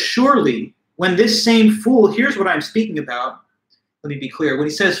 but surely when this same fool hears what I'm speaking about, let me be clear, when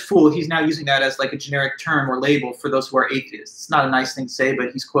he says fool, he's now using that as like a generic term or label for those who are atheists. It's not a nice thing to say,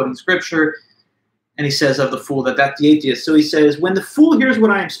 but he's quoting scripture, and he says of the fool that that's the atheist. So he says, when the fool hears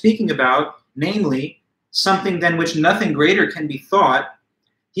what I am speaking about, namely, something than which nothing greater can be thought,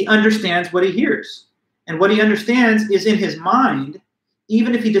 he understands what he hears. And what he understands is in his mind,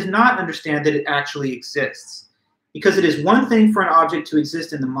 even if he does not understand that it actually exists. Because it is one thing for an object to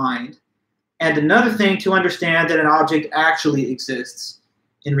exist in the mind, and another thing to understand that an object actually exists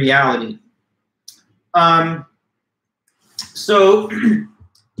in reality. So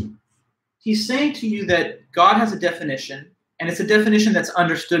he's saying to you that God has a definition, and it's a definition that's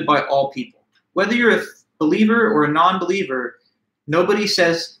understood by all people. Whether you're a believer or a non-believer, nobody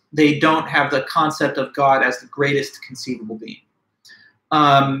says they don't have the concept of God as the greatest conceivable being.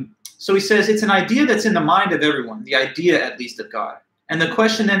 So he says it's an idea that's in the mind of everyone, the idea at least of God. And the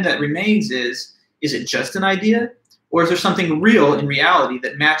question then that remains is it just an idea? Or is there something real in reality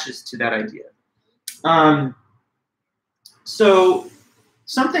that matches to that idea? So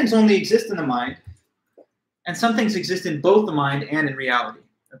some things only exist in the mind, and some things exist in both the mind and in reality.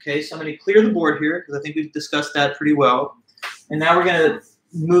 Okay, so I'm going to clear the board here because I think we've discussed that pretty well. And now we're going to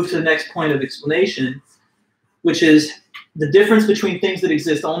move to the next point of explanation, which is the difference between things that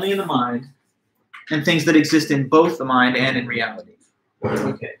exist only in the mind and things that exist in both the mind and in reality.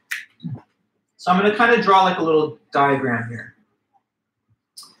 Okay. So I'm going to kind of draw like a little diagram here.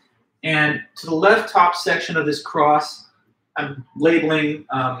 And to the left top section of this cross, I'm labeling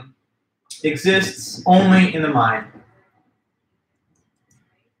exists only in the mind.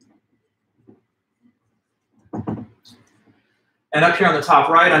 And up here on the top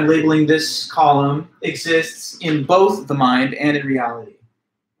right, I'm labeling this column exists in both the mind and in reality.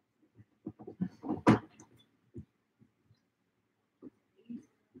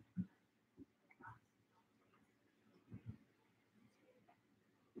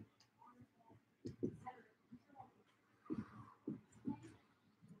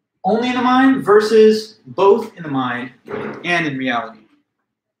 Only in the mind versus both in the mind and in reality.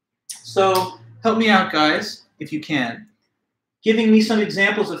 So help me out, guys, if you can. Giving me some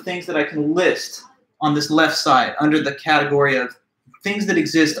examples of things that I can list on this left side under the category of things that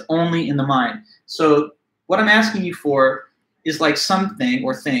exist only in the mind. So what I'm asking you for is like something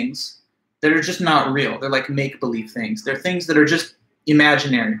or things that are just not real. They're like make-believe things. They're things that are just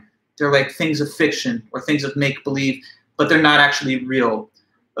imaginary. They're like things of fiction or things of make-believe, but they're not actually real.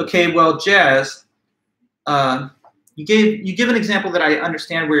 Okay, well, Jazz, you give an example that I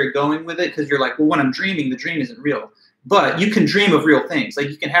understand where you're going with it, because you're like, well, when I'm dreaming, the dream isn't real. But you can dream of real things. Like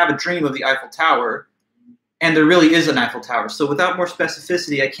you can have a dream of the Eiffel Tower, and there really is an Eiffel Tower. So without more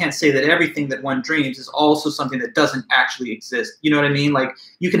specificity, I can't say that everything that one dreams is also something that doesn't actually exist. You know what I mean? Like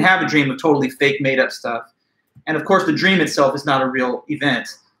you can have a dream of totally fake, made-up stuff. And of course, the dream itself is not a real event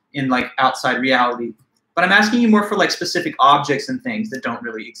in like outside reality. But I'm asking you more for like specific objects and things that don't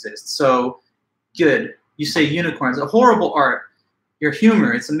really exist. So good. You say unicorns, a horrible art. Your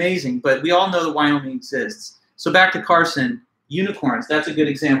humor, it's amazing, but we all know that Wyoming exists. So back to Carson, unicorns, that's a good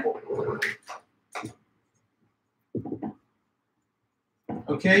example.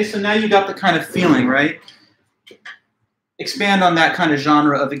 Okay, so now you got the kind of feeling, right? Expand on that kind of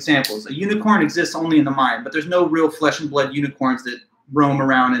genre of examples. A unicorn exists only in the mind, but there's no real flesh and blood unicorns that roam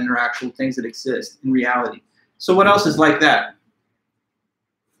around and are actual things that exist in reality. So what else is like that?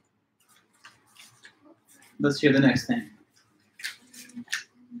 Let's hear the next thing.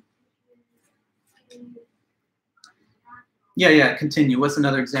 Yeah, continue. What's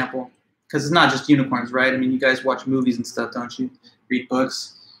another example? Because it's not just unicorns, right? I mean, you guys watch movies and stuff, don't you? Read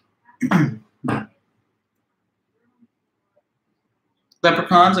books.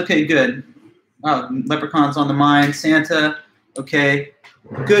 Leprechauns, okay, good. Oh, leprechauns on the mind. Santa, okay.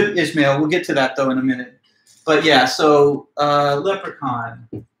 Good, Ishmael. We'll get to that, though, in a minute. But yeah, so leprechaun.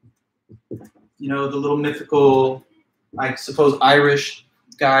 You know, the little mythical, I suppose, Irish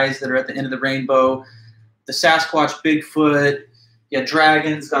guys that are at the end of the rainbow. The Sasquatch, Bigfoot, yeah,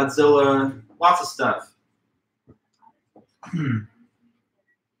 dragons, Godzilla, lots of stuff.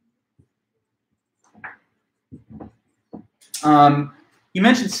 You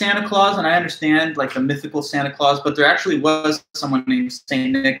mentioned Santa Claus, and I understand like the mythical Santa Claus, but there actually was someone named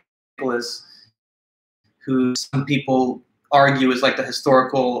Saint Nicholas, who some people argue is like the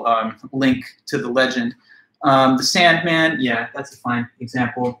historical link to the legend. The Sandman, yeah, that's a fine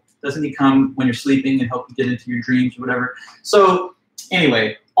example. Doesn't he come when you're sleeping and help you get into your dreams or whatever? So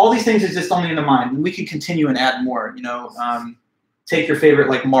anyway, all these things exist only in the mind. And we can continue and add more, you know, take your favorite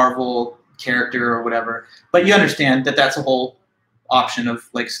like Marvel character or whatever. But you understand that that's a whole option of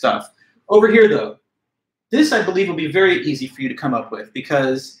like stuff. Over here though, this I believe will be very easy for you to come up with,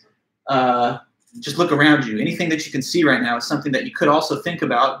 because just look around you. Anything that you can see right now is something that you could also think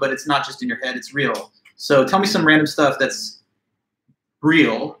about, but it's not just in your head, it's real. So tell me some random stuff that's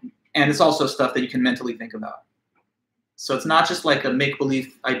real, and it's also stuff that you can mentally think about. So it's not just like a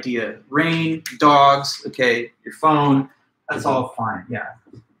make-believe idea. Rain, dogs, okay, your phone, that's all fine, yeah.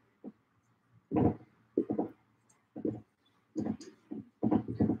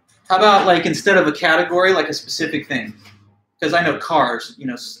 How about like instead of a category, like a specific thing? Because I know cars, you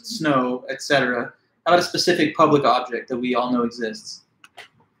know, snow, etc. How about a specific public object that we all know exists?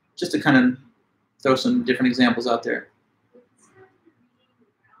 Just to kind of throw some different examples out there.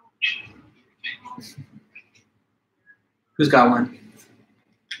 Who's got one?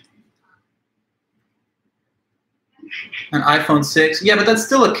 An iPhone 6? Yeah, but that's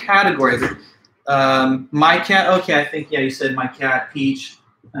still a category. My cat, okay, I think, yeah, you said my cat, Peach.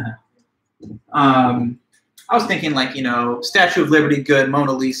 I was thinking like, you know, Statue of Liberty, good.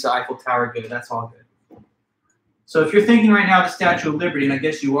 Mona Lisa, Eiffel Tower, good. That's all good. So if you're thinking right now the Statue of Liberty, and I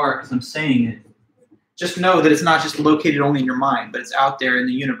guess you are because I'm saying it, just know that it's not just located only in your mind, but it's out there in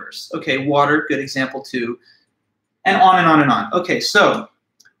the universe. Okay, water, good example too. And on and on and on. Okay, so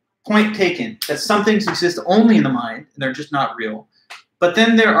point taken, that some things exist only in the mind, and they're just not real. But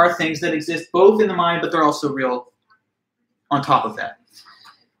then there are things that exist both in the mind, but they're also real on top of that.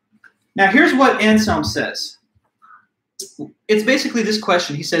 Now here's what Anselm says. It's basically this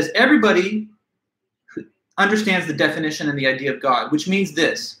question. He says, everybody understands the definition and the idea of God, which means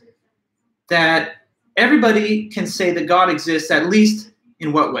this, that everybody can say that God exists, at least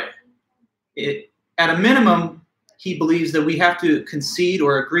in what way? At a minimum, he believes that we have to concede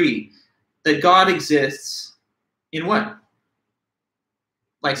or agree that God exists in what?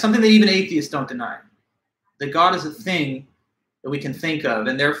 Like something that even atheists don't deny. That God is a thing that we can think of,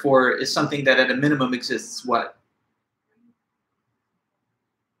 and therefore is something that at a minimum exists what?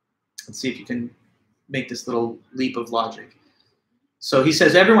 Let's see if you can make this little leap of logic. So he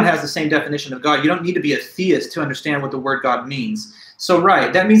says everyone has the same definition of God. You don't need to be a theist to understand what the word God means. So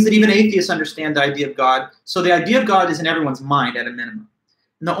right, that means that even atheists understand the idea of God. So the idea of God is in everyone's mind at a minimum.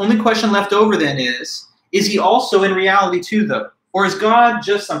 And the only question left over then is he also in reality too though? Or is God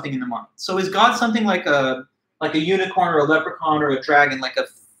just something in the mind? So is God something like a unicorn or a leprechaun or a dragon, like a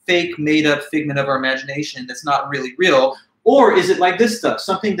fake made up figment of our imagination that's not really real? Or is it like this stuff,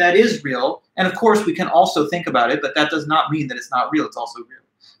 something that is real? And of course, we can also think about it, but that does not mean that it's not real. It's also real.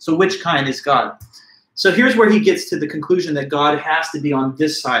 So which kind is God? So here's where he gets to the conclusion that God has to be on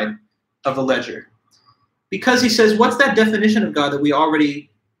this side of the ledger. Because he says, what's that definition of God that we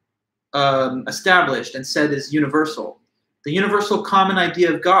already established and said is universal? The universal common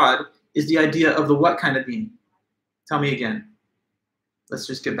idea of God is the idea of the what kind of being? Tell me again. Let's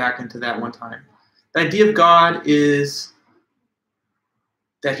just get back into that one time. The idea of God is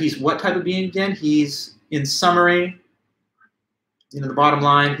that he's what type of being again? He's, in summary, the bottom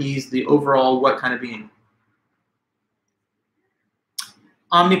line, he's the overall what kind of being?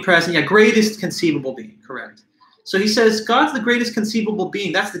 Omnipresent, yeah, greatest conceivable being, correct. So he says God's the greatest conceivable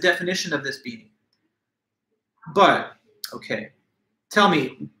being. That's the definition of this being. But, okay, tell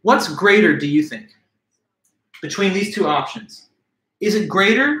me, what's greater, do you think, between these two options? Is it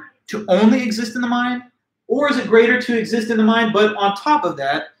greater to only exist in the mind? Or is it greater to exist in the mind, but on top of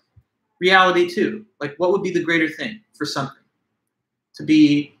that, reality too? Like, what would be the greater thing for something? To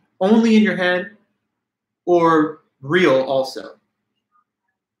be only in your head or real also?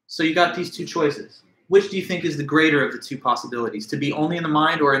 So you got these two choices. Which do you think is the greater of the two possibilities? To be only in the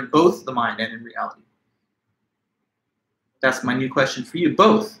mind or in both the mind and in reality? That's my new question for you.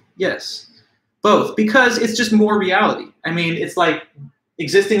 Both. Yes. Both. Because it's just more reality. I mean, it's like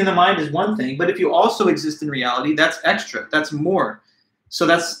existing in the mind is one thing, but if you also exist in reality, that's extra. That's more. So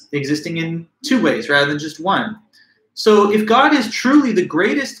that's existing in two ways rather than just one. So if God is truly the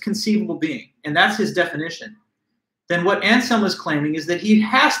greatest conceivable being, and that's his definition, then what Anselm is claiming is that he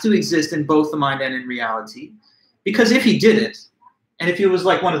has to exist in both the mind and in reality, because if he didn't, and if he was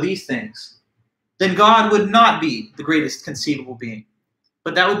like one of these things, then God would not be the greatest conceivable being.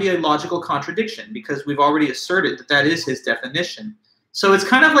 But that would be a logical contradiction, because we've already asserted that that is his definition. So it's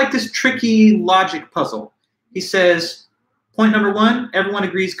kind of like this tricky logic puzzle. He says, point number one, everyone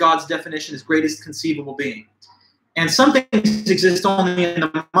agrees God's definition is greatest conceivable being. And some things exist only in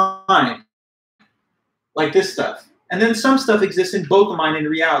the mind, like this stuff. And then some stuff exists in both the mind and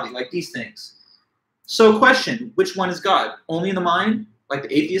reality, like these things. So question, which one is God? Only in the mind, like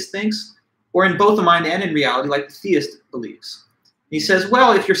the atheist thinks, or in both the mind and in reality, like the theist believes? He says,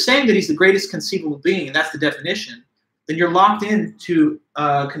 well, if you're saying that he's the greatest conceivable being, and that's the definition, then you're locked into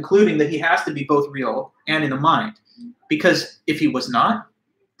concluding that he has to be both real and in the mind. Because if he was not,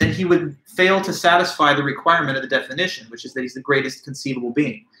 then he would fail to satisfy the requirement of the definition, which is that he's the greatest conceivable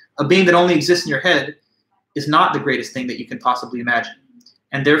being. A being that only exists in your head is not the greatest thing that you can possibly imagine.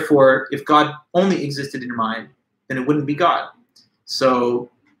 And therefore, if God only existed in your mind, then it wouldn't be God.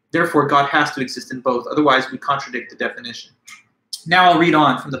 So therefore, God has to exist in both. Otherwise, we contradict the definition. Now I'll read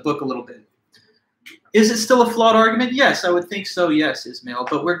on from the book a little bit. Is it still a flawed argument? Yes, I would think so, yes, Ismail.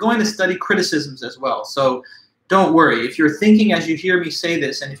 But we're going to study criticisms as well. So don't worry. If you're thinking as you hear me say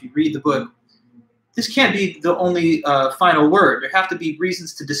this, and if you read the book, this can't be the only final word. There have to be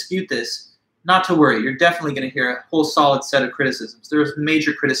reasons to dispute this. Not to worry. You're definitely going to hear a whole solid set of criticisms. There's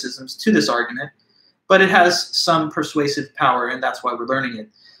major criticisms to this argument, but it has some persuasive power, and that's why we're learning it.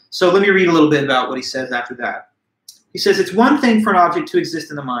 So let me read a little bit about what he says after that. He says, it's one thing for an object to exist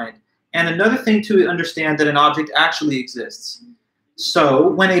in the mind, and another thing to understand that an object actually exists. So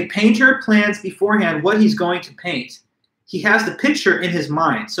when a painter plans beforehand what he's going to paint, he has the picture in his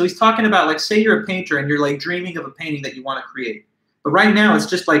mind. So he's talking about, like, say you're a painter and you're like dreaming of a painting that you want to create. But right now it's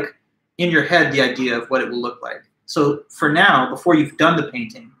just like in your head the idea of what it will look like. So for now, before you've done the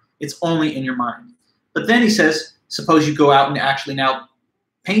painting, it's only in your mind. But then he says, suppose you go out and actually now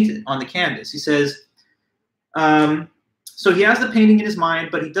paint it on the canvas. He says, so he has the painting in his mind,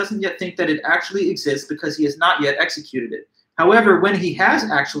 but he doesn't yet think that it actually exists because he has not yet executed it. However, when he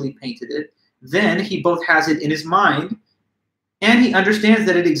has actually painted it, then he both has it in his mind and he understands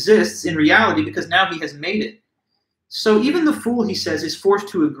that it exists in reality because now he has made it. So even the fool, he says, is forced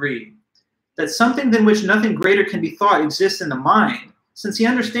to agree that something than which nothing greater can be thought exists in the mind, since he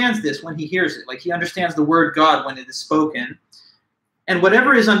understands this when he hears it. Like, he understands the word God when it is spoken, and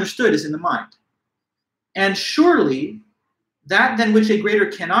whatever is understood is in the mind. And surely that than which a greater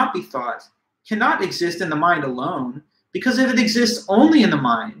cannot be thought cannot exist in the mind alone, because if it exists only in the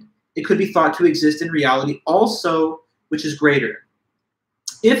mind, it could be thought to exist in reality also, which is greater.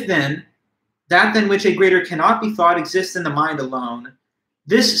 If then that than which a greater cannot be thought exists in the mind alone,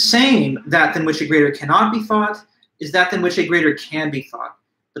 this same that than which a greater cannot be thought is that than which a greater can be thought.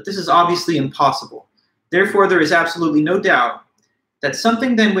 But this is obviously impossible. Therefore, there is absolutely no doubt that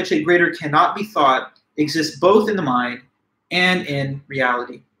something than which a greater cannot be thought exists both in the mind and in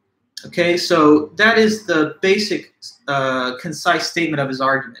reality. Okay, so that is the basic, concise statement of his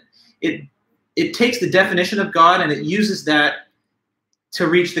argument. It it takes the definition of God and it uses that to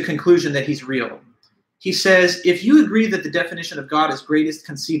reach the conclusion that he's real. He says, if you agree that the definition of God is greatest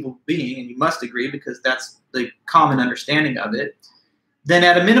conceivable being, and you must agree because that's the common understanding of it, then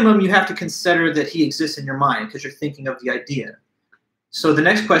at a minimum you have to consider that he exists in your mind because you're thinking of the idea. So the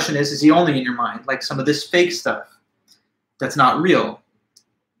next question is he only in your mind, like some of this fake stuff that's not real?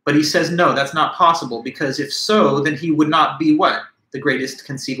 But he says, no, that's not possible, because if so, then he would not be what? The greatest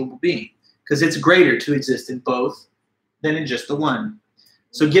conceivable being, because it's greater to exist in both than in just the one.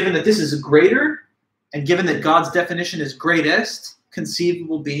 So given that this is a greater, and given that God's definition is greatest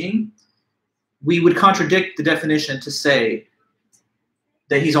conceivable being, we would contradict the definition to say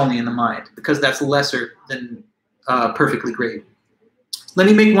that he's only in the mind, because that's lesser than perfectly great. Let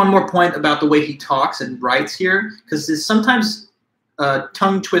me make one more point about the way he talks and writes here, because it's sometimes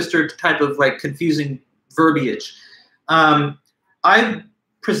tongue twister type of like confusing verbiage. I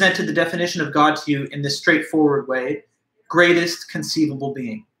presented the definition of God to you in this straightforward way: greatest conceivable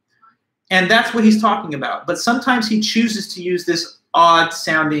being. And that's what he's talking about. But sometimes he chooses to use this odd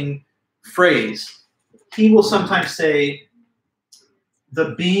sounding phrase. He will sometimes say,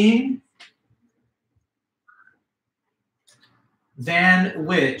 the being than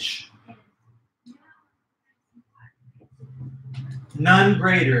which none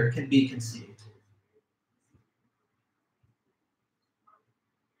greater can be conceived.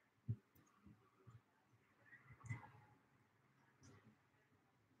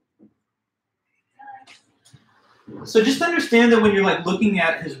 So just understand that when you're like looking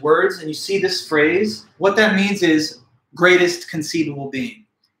at his words and you see this phrase, what that means is greatest conceivable being.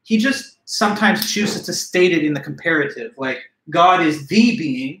 He just sometimes chooses to state it in the comparative, like God is the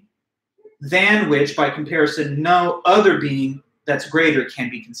being than which, by comparison, no other being that's greater can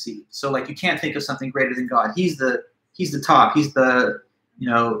be conceived. So like you can't think of something greater than God. He's the top. He's the, you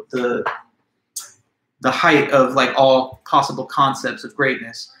know, the height of like all possible concepts of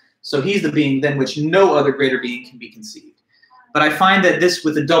greatness. So he's the being than which no other greater being can be conceived. But I find that this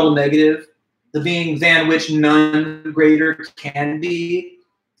with a double negative, the being than which none greater can be,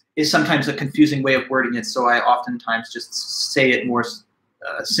 is sometimes a confusing way of wording it. So I oftentimes just say it more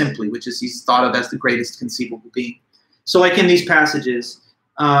simply, which is he's thought of as the greatest conceivable being. So like in these passages,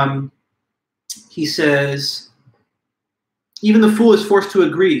 he says, even the fool is forced to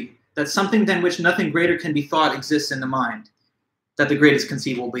agree that something than which nothing greater can be thought exists in the mind, that the greatest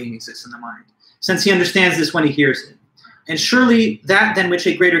conceivable being exists in the mind, since he understands this when he hears it. And surely that than which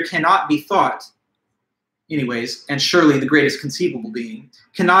a greater cannot be thought, anyways, and surely the greatest conceivable being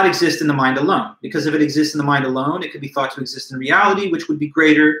cannot exist in the mind alone, because if it exists in the mind alone, it could be thought to exist in reality, which would be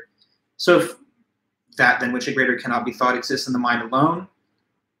greater. So if that than which a greater cannot be thought exists in the mind alone,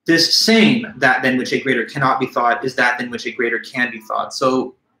 this same that than which a greater cannot be thought is that than which a greater can be thought.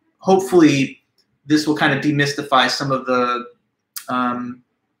 So hopefully this will kind of demystify some of the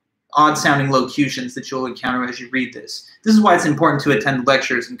odd-sounding locutions that you'll encounter as you read this. This is why it's important to attend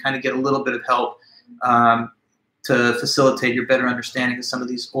lectures and kind of get a little bit of help to facilitate your better understanding of some of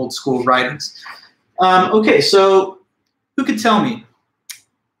these old-school writings. Okay, so who could tell me,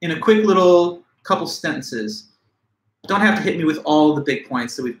 in a quick little couple sentences, don't have to hit me with all the big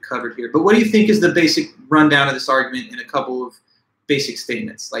points that we've covered here, but what do you think is the basic rundown of this argument in a couple of basic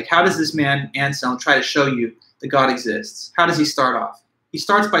statements? Like, how does this man, Anselm, try to show you that God exists? How does he start off? He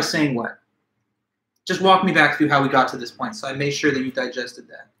starts by saying what? Just walk me back through how we got to this point so I made sure that you digested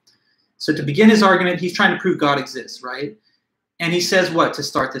that. So to begin his argument, he's trying to prove God exists, right? And he says what to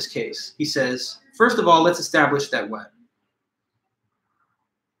start this case? He says, first of all, let's establish that what?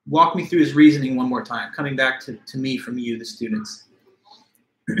 Walk me through his reasoning one more time, coming back to me from you, the students.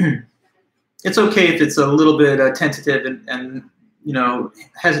 It's okay if it's a little bit tentative and you know,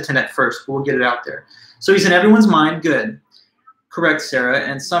 hesitant at first, but we'll get it out there. So he's in everyone's mind. Good. Correct, Sarah.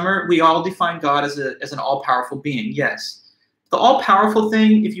 And Summer, we all define God as an all-powerful being. Yes. The all-powerful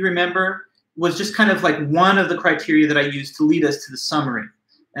thing, if you remember, was just kind of like one of the criteria that I used to lead us to the summary.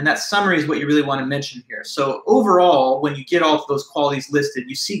 And that summary is what you really want to mention here. So overall, when you get all of those qualities listed,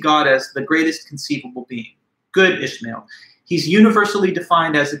 you see God as the greatest conceivable being. Good, Ishmael. He's universally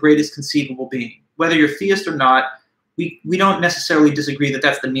defined as the greatest conceivable being. Whether you're theist or not, we don't necessarily disagree that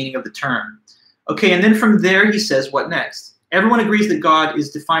that's the meaning of the term. Okay, and then from there he says, what next? Everyone agrees that God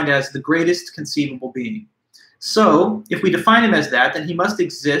is defined as the greatest conceivable being. So if we define him as that, then he must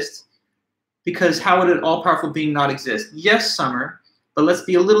exist, because how would an all-powerful being not exist? Yes, Summer, but let's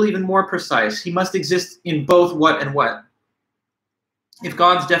be a little even more precise. He must exist in both what and what. If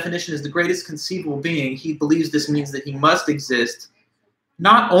God's definition is the greatest conceivable being, he believes this means that he must exist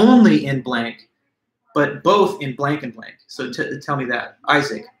not only in blank, but both in blank and blank. So tell me that.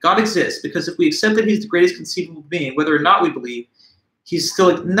 Isaac, God exists because if we accept that he's the greatest conceivable being, whether or not we believe, he's still,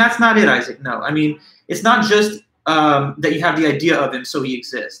 and that's not it, Isaac. No, I mean, it's not just that you have the idea of him, so he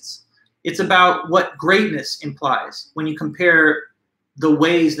exists. It's about what greatness implies when you compare the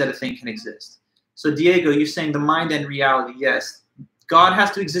ways that a thing can exist. So Diego, you're saying the mind and reality. Yes, God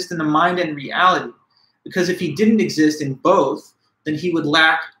has to exist in the mind and reality, because if he didn't exist in both, then he would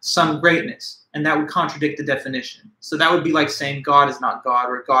lack some greatness, and that would contradict the definition. So that would be like saying God is not God,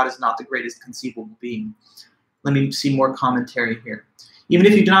 or God is not the greatest conceivable being. Let me see more commentary here. Even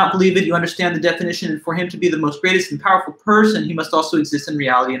if you do not believe it, you understand the definition, and for him to be the most greatest and powerful person, he must also exist in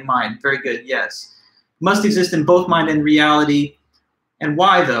reality and mind. Very good, yes. He must exist in both mind and reality. And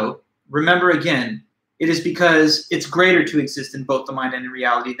why, though? Remember again, it is because it's greater to exist in both the mind and in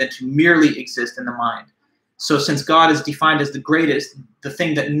reality than to merely exist in the mind. So since God is defined as the greatest, the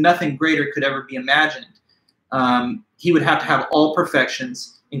thing that nothing greater could ever be imagined, he would have to have all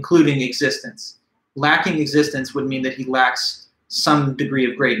perfections, including existence. Lacking existence would mean that he lacks some degree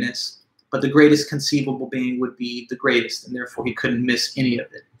of greatness, but the greatest conceivable being would be the greatest, and therefore he couldn't miss any of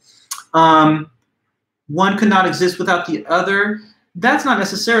it. One could not exist without the other. That's not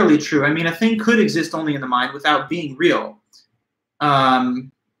necessarily true. I mean, a thing could exist only in the mind without being real.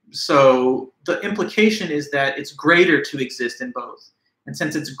 So the implication is that it's greater to exist in both. And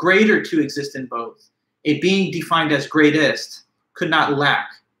since it's greater to exist in both, a being defined as greatest could not lack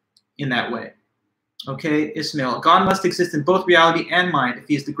in that way. Okay, Ismail, God must exist in both reality and mind if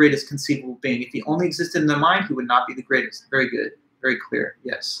he is the greatest conceivable being. If he only existed in the mind, he would not be the greatest. Very good, very clear,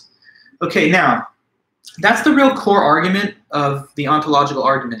 yes. Okay, now, that's the real core argument of the ontological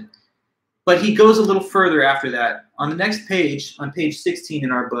argument. But he goes a little further after that. On the next page, on page 16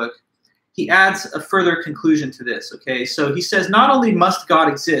 in our book, he adds a further conclusion to this, okay? So he says, not only must God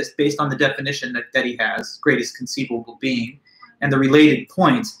exist based on the definition that he has, greatest conceivable being, and the related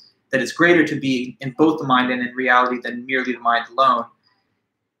point that it's greater to be in both the mind and in reality than merely the mind alone.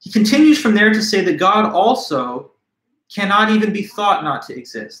 He continues from there to say that God also cannot even be thought not to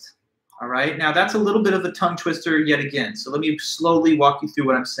exist. All right, now that's a little bit of a tongue twister yet again. So let me slowly walk you through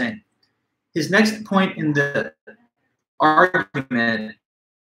what I'm saying. His next point in the argument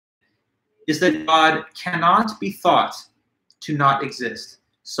is that God cannot be thought to not exist.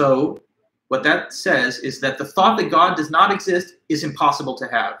 So what that says is that the thought that God does not exist is impossible to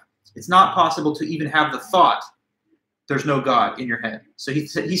have. It's not possible to even have the thought there's no God in your head. So he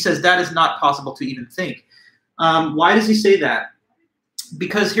says that is not possible to even think. Why does he say that?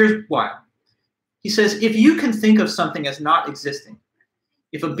 Because here's why. He says, if you can think of something as not existing,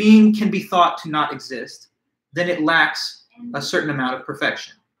 if a being can be thought to not exist, then it lacks a certain amount of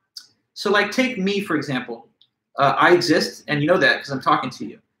perfection. So like take me, for example. I exist, and you know that because I'm talking to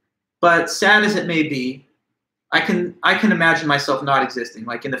you. But sad as it may be, I can imagine myself not existing.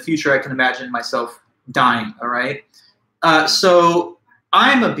 Like in the future, I can imagine myself dying, all right? So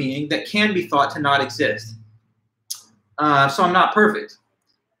I'm a being that can be thought to not exist. So I'm not perfect.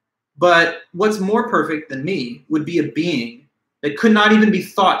 But what's more perfect than me would be a being that could not even be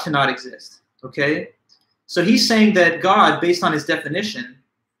thought to not exist, okay? So he's saying that God, based on his definition,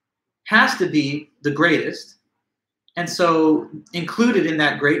 has to be the greatest. And so included in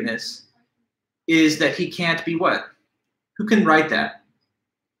that greatness is that he can't be what? Who can write that?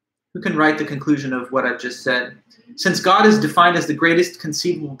 Who can write the conclusion of what I've just said? Since God is defined as the greatest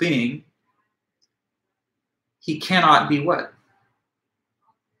conceivable being, he cannot be what?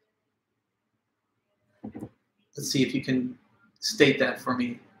 Let's see if you can state that for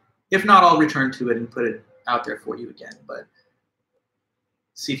me. If not, I'll return to it and put it out there for you again. But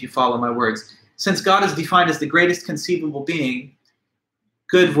see if you follow my words. Since God is defined as the greatest conceivable being,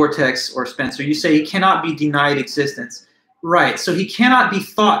 good, Vortex or Spencer, you say he cannot be denied existence. Right, so he cannot be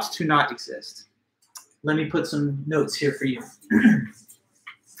thought to not exist. Let me put some notes here for you.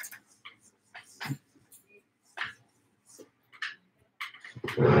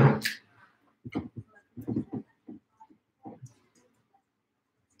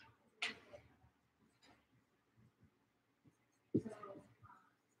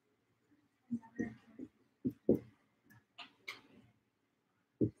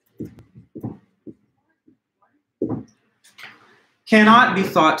 Cannot be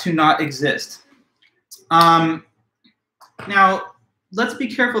thought to not exist. Now, let's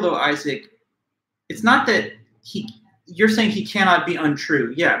be careful though, Isaac. It's not that you're saying he cannot be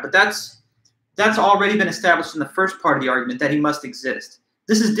untrue. Yeah, but that's already been established in the first part of the argument, that he must exist.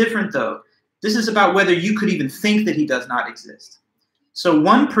 This is different though. This is about whether you could even think that he does not exist. So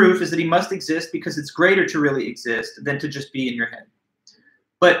one proof is that he must exist because it's greater to really exist than to just be in your head.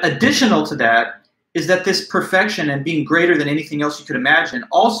 But additional to that is that this perfection and being greater than anything else you could imagine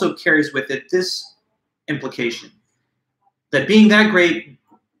also carries with it this implication, that being that great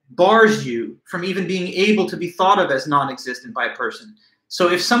bars you from even being able to be thought of as non-existent by a person. So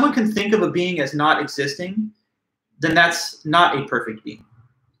if someone can think of a being as not existing, then that's not a perfect being.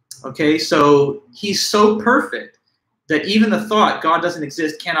 Okay, so he's so perfect that even the thought God doesn't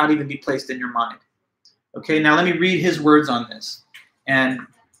exist cannot even be placed in your mind. Okay, now let me read his words on this. And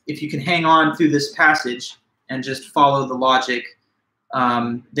if you can hang on through this passage and just follow the logic,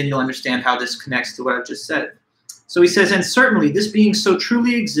 then you'll understand how this connects to what I've just said. So he says, and certainly this being so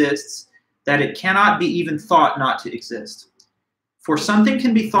truly exists that it cannot be even thought not to exist. For something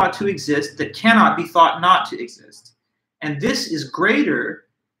can be thought to exist that cannot be thought not to exist. And this is greater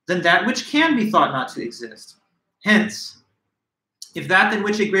than that which can be thought not to exist. Hence, if that than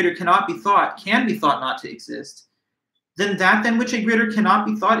which a greater cannot be thought can be thought not to exist, then that than which a greater cannot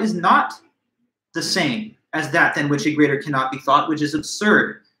be thought is not the same as that than which a greater cannot be thought, which is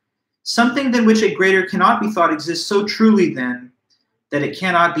absurd. Something than which a greater cannot be thought exists so truly then that it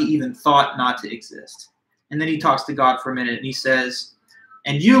cannot be even thought not to exist. And then he talks to God for a minute and he says,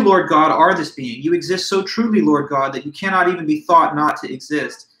 and you, Lord God, are this being. You exist so truly, Lord God, that you cannot even be thought not to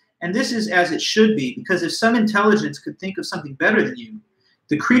exist. And this is as it should be, because if some intelligence could think of something better than you,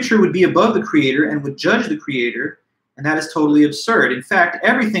 the creature would be above the creator and would judge the creator, and that is totally absurd. In fact,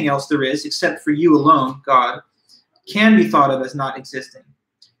 everything else there is, except for you alone, God, can be thought of as not existing.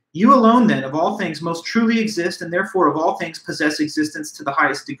 You alone, then, of all things, most truly exist, and therefore of all things possess existence to the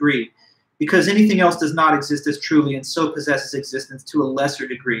highest degree, because anything else does not exist as truly, and so possesses existence to a lesser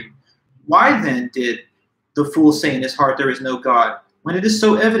degree. Why, then, did the fool say in his heart, there is no God, when it is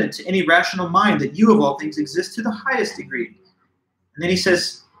so evident to any rational mind that you of all things exist to the highest degree? And then he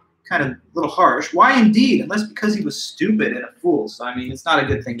says, kind of a little harsh, why indeed, unless because he was stupid and a fool. So, I mean, it's not a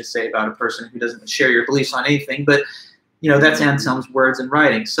good thing to say about a person who doesn't share your beliefs on anything, but, you know, that's Anselm's words and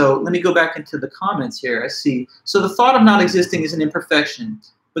writing. So let me go back into the comments here. I see. So the thought of not existing is an imperfection,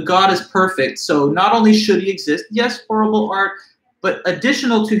 but God is perfect. So not only should he exist, yes, horrible art, but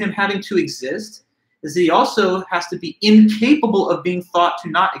additional to him having to exist is that he also has to be incapable of being thought to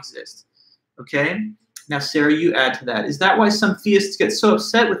not exist. Okay? Now, Sarah, you add to that. Is that why some theists get so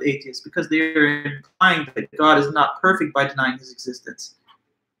upset with atheists? Because they are implying that God is not perfect by denying his existence.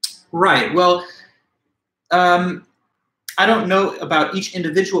 Right. Well, I don't know about each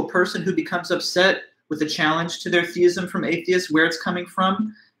individual person who becomes upset with a challenge to their theism from atheists, where it's coming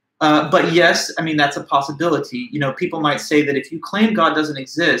from. But yes, I mean, that's a possibility. You know, people might say that if you claim God doesn't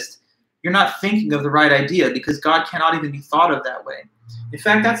exist, you're not thinking of the right idea, because God cannot even be thought of that way. In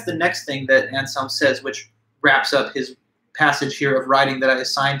fact, that's the next thing that Anselm says, which wraps up his passage here of writing that I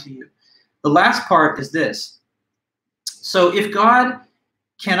assigned to you. The last part is this. So if God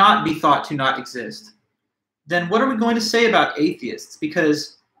cannot be thought to not exist, then what are we going to say about atheists?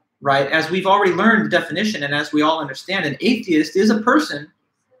 Because, right, as we've already learned the definition, and as we all understand, an atheist is a person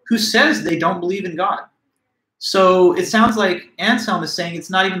who says they don't believe in God. So it sounds like Anselm is saying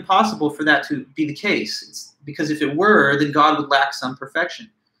it's not even possible for that to be the case. It's because if it were, then God would lack some perfection.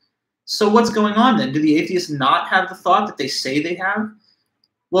 So what's going on then? Do the atheists not have the thought that they say they have?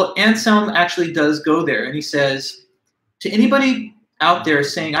 Well, Anselm actually does go there, and he says, to anybody out there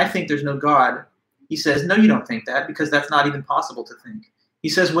saying, I think there's no God, he says, no, you don't think that, because that's not even possible to think. He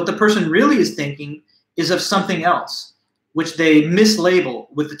says what the person really is thinking is of something else, which they mislabel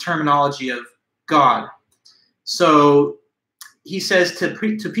with the terminology of God. So he says to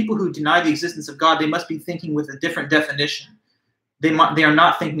people who deny the existence of God, they must be thinking with a different definition. They are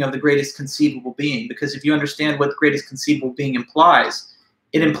not thinking of the greatest conceivable being, because if you understand what the greatest conceivable being implies,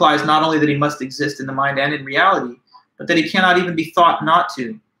 it implies not only that he must exist in the mind and in reality, but that he cannot even be thought not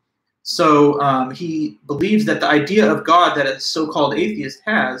to. So he believes that the idea of God that a so-called atheist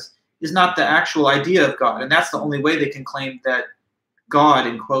has is not the actual idea of God, and that's the only way they can claim that God,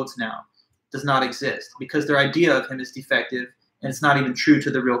 in quotes now, does not exist, because their idea of him is defective, and it's not even true to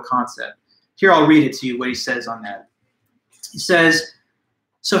the real concept. Here, I'll read it to you, what he says on that. He says,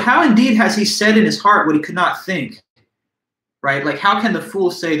 so how indeed has he said in his heart what he could not think? Right? Like, how can the fool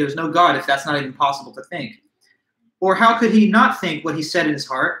say there's no God if that's not even possible to think? Or how could he not think what he said in his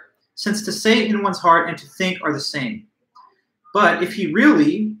heart, since to say in one's heart and to think are the same? But if he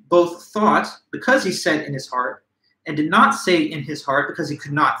really both thought because he said in his heart, and did not say in his heart because he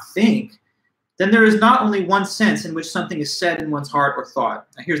could not think, then there is not only one sense in which something is said in one's heart or thought.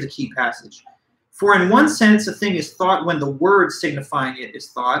 Now here's the key passage. For in one sense, a thing is thought when the word signifying it is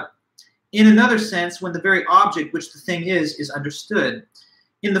thought. In another sense, when the very object which the thing is understood.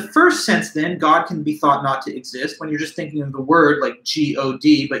 In the first sense, then, God can be thought not to exist when you're just thinking of the word like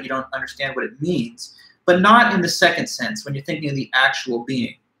G-O-D, but you don't understand what it means. But not in the second sense, when you're thinking of the actual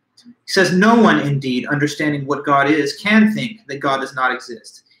being. He says, no one, indeed, understanding what God is, can think that God does not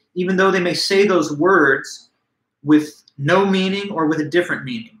exist, even though they may say those words with no meaning or with a different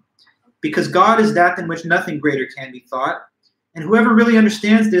meaning. Because God is that than which nothing greater can be thought. And whoever really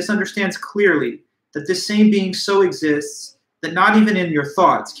understands this understands clearly that this same being so exists that not even in your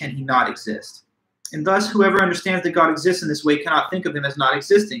thoughts can he not exist. And thus, whoever understands that God exists in this way cannot think of him as not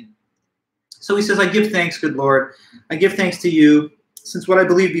existing. So he says, I give thanks, good Lord. I give thanks to you, since what I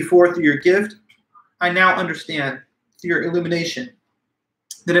believed before through your gift, I now understand through your illumination,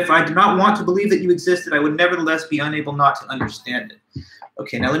 that if I did not want to believe that you existed, I would nevertheless be unable not to understand it.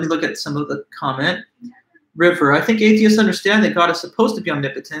 Okay, now let me look at some of the comment. River, I think atheists understand that God is supposed to be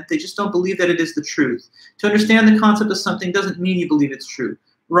omnipotent. They just don't believe that it is the truth. To understand the concept of something doesn't mean you believe it's true.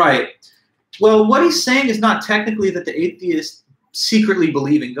 Right. Well, what he's saying is not technically that the atheists secretly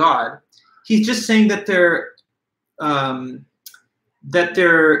believe in God. He's just saying that their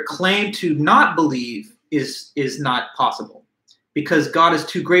claim to not believe is not possible because God is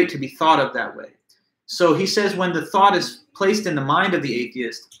too great to be thought of that way. So he says when the thought is placed in the mind of the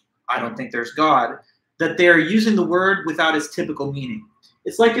atheist, I don't think there's God, that they're using the word without its typical meaning.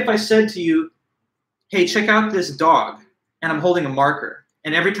 It's like if I said to you, hey, check out this dog, and I'm holding a marker.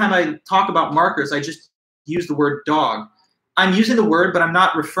 And every time I talk about markers, I just use the word dog. I'm using the word, but I'm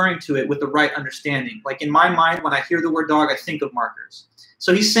not referring to it with the right understanding. Like in my mind, when I hear the word dog, I think of markers.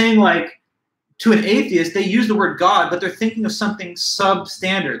 So he's saying like, to an atheist, they use the word God, but they're thinking of something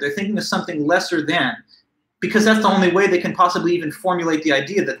substandard. They're thinking of something lesser than, because that's the only way they can possibly even formulate the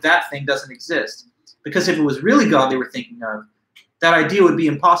idea that that thing doesn't exist. Because if it was really God they were thinking of, that idea would be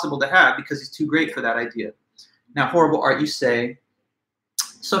impossible to have because he's too great for that idea. Now, Horrible Art, you say,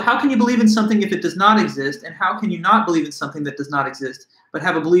 so how can you believe in something if it does not exist? And how can you not believe in something that does not exist, but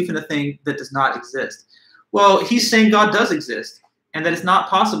have a belief in a thing that does not exist? Well, he's saying God does exist, and that it's not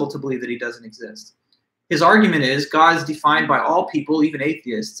possible to believe that he doesn't exist. His argument is God is defined by all people, even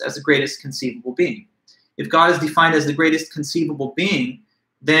atheists, as the greatest conceivable being. If God is defined as the greatest conceivable being,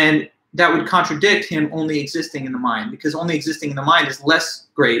 then that would contradict him only existing in the mind, because only existing in the mind is less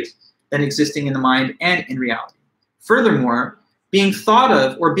great than existing in the mind and in reality. Furthermore, being thought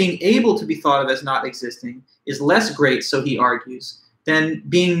of or being able to be thought of as not existing is less great, so he argues, than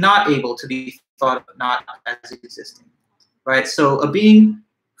being not able to be thought of not as existing. Right? So a being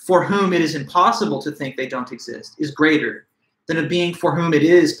for whom it is impossible to think they don't exist is greater than a being for whom it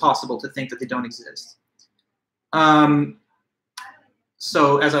is possible to think that they don't exist.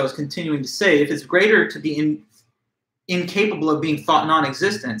 So as I was continuing to say, if it's greater to be incapable of being thought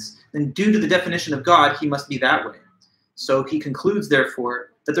non-existence, then due to the definition of God, he must be that way. So he concludes,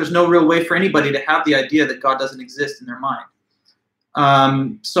 therefore, that there's no real way for anybody to have the idea that God doesn't exist in their mind.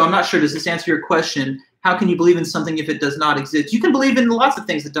 So I'm not sure, does this answer your question? How can you believe in something if it does not exist? You can believe in lots of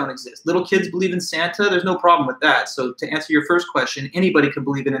things that don't exist. Little kids believe in Santa. There's no problem with that. So to answer your first question, anybody can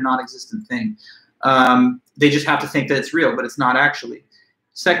believe in a non-existent thing. They just have to think that it's real, but it's not actually.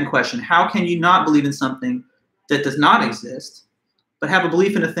 Second question, how can you not believe in something that does not exist, but have a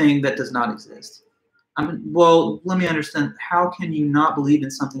belief in a thing that does not exist? Well, let me understand. How can you not believe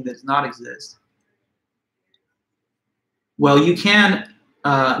in something that does not exist? Well, you can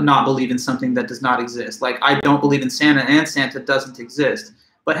not believe in something that does not exist. Like, I don't believe in Santa and Santa doesn't exist,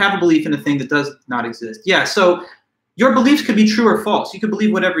 but have a belief in a thing that does not exist. Yeah, so your beliefs could be true or false. You could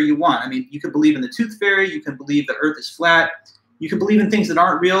believe whatever you want. I mean, you could believe in the tooth fairy. You can believe the earth is flat. You can believe in things that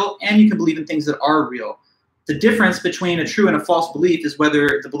aren't real, and you can believe in things that are real. The difference between a true and a false belief is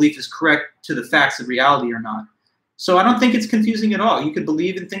whether the belief is correct to the facts of reality or not. So I don't think it's confusing at all. You could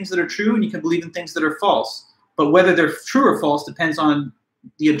believe in things that are true, and you can believe in things that are false. But whether they're true or false depends on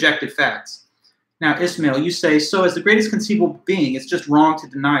the objective facts. Now, Ismail, you say, so as the greatest conceivable being, it's just wrong to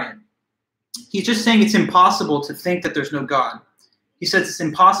deny it. He's just saying it's impossible to think that there's no God. He says it's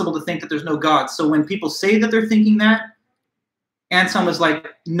impossible to think that there's no God. So when people say that they're thinking that, Anselm is like,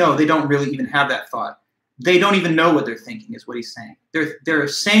 no, they don't really even have that thought. They don't even know what they're thinking, is what he's saying. They're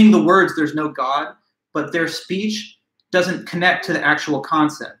saying the words, there's no God, but their speech doesn't connect to the actual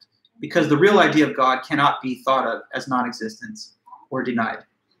concept, because the real idea of God cannot be thought of as non-existence or denied.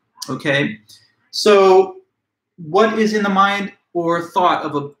 Okay? So what is in the mind or thought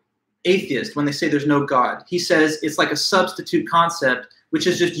of an atheist when they say there's no God? He says it's like a substitute concept, which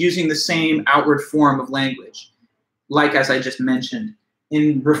is just using the same outward form of language. Like, as I just mentioned,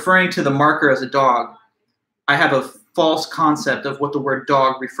 in referring to the marker as a dog, I have a false concept of what the word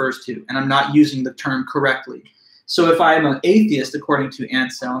dog refers to, and I'm not using the term correctly. So if I'm an atheist, according to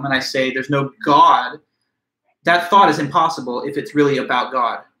Anselm, and I say there's no God, that thought is impossible if it's really about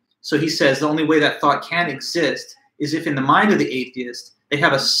God. So he says the only way that thought can exist is if in the mind of the atheist, they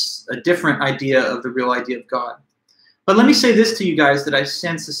have a different idea of the real idea of God. But let me say this to you guys, that I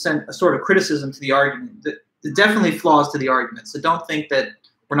sense a sort of criticism to the argument. That definitely flaws to the argument. So don't think that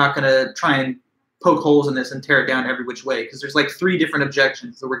we're not going to try and poke holes in this and tear it down every which way, because there's like 3 different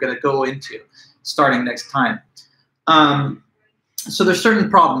objections that we're going to go into starting next time. So there's certain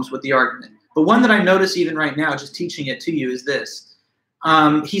problems with the argument. But one that I notice even right now, just teaching it to you, is this.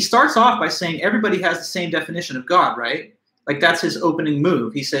 He starts off by saying everybody has the same definition of God, right? Like that's his opening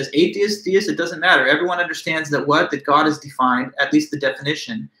move. He says atheist, theist, it doesn't matter. Everyone understands that that God is defined, at least the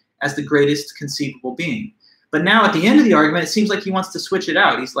definition, as the greatest conceivable being. But now at the end of the argument, it seems like he wants to switch it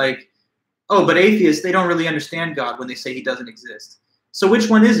out. He's like, oh, but atheists, they don't really understand God when they say he doesn't exist. So which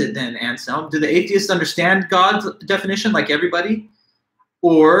one is it then, Anselm? Do the atheists understand God's definition like everybody?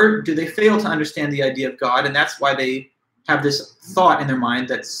 Or do they fail to understand the idea of God, and that's why they have this thought in their mind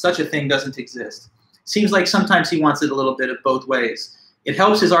that such a thing doesn't exist? Seems like sometimes he wants it a little bit of both ways. It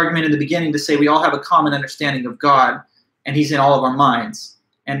helps his argument in the beginning to say we all have a common understanding of God, and he's in all of our minds.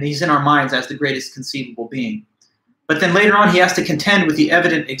 And he's in our minds as the greatest conceivable being. But then later on, he has to contend with the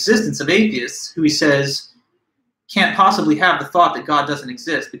evident existence of atheists, who he says can't possibly have the thought that God doesn't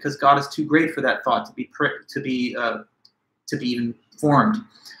exist because God is too great for that thought to be even formed.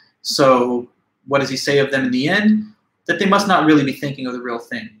 So what does he say of them in the end? That they must not really be thinking of the real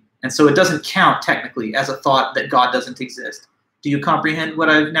thing. And so it doesn't count technically as a thought that God doesn't exist. Do you comprehend what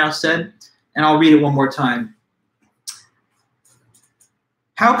I've now said? And I'll read it one more time.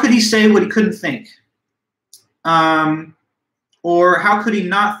 How could he say what he couldn't think? Or how could he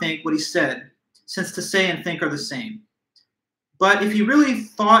not think what he said, since to say and think are the same? But if he really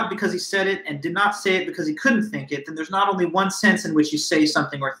thought because he said it and did not say it because he couldn't think it, then there's not only one sense in which you say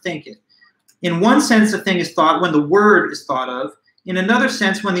something or think it. In one sense, a thing is thought when the word is thought of. In another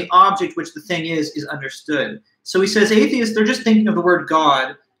sense, when the object which the thing is understood. So he says atheists, they're just thinking of the word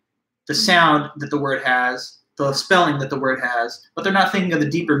God, the sound that the word has, the spelling that the word has, but they're not thinking of the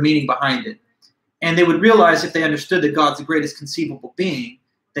deeper meaning behind it. And they would realize if they understood that God's the greatest conceivable being,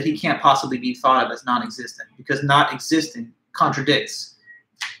 that he can't possibly be thought of as non-existent, because not existing contradicts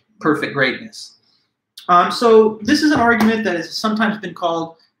perfect greatness. So this is an argument that has sometimes been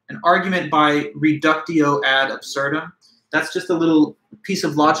called an argument by reductio ad absurdum. That's just a little piece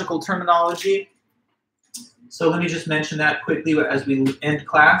of logical terminology. So let me just mention that quickly as we end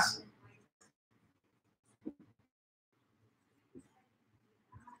class.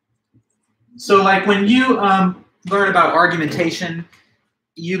 So like when you learn about argumentation,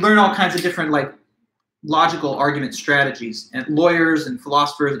 you learn all kinds of different like logical argument strategies, and lawyers and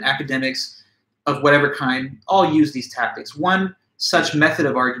philosophers and academics of whatever kind all use these tactics. One such method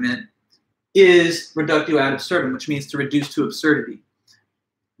of argument is reductio ad absurdum, which means to reduce to absurdity.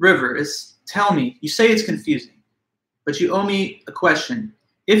 River, tell me, you say it's confusing, but you owe me a question.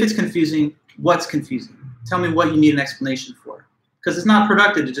 If it's confusing, what's confusing? Tell me what you need an explanation for. Because it's not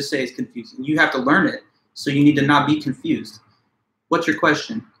productive to just say it's confusing. You have to learn it, so you need to not be confused. What's your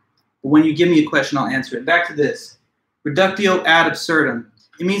question? When you give me a question, I'll answer it. Back to this. Reductio ad absurdum.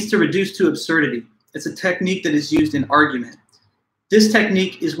 It means to reduce to absurdity. It's a technique that is used in argument. This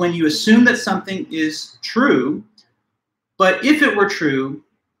technique is when you assume that something is true, but if it were true,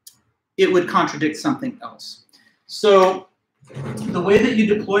 it would contradict something else. So the way that you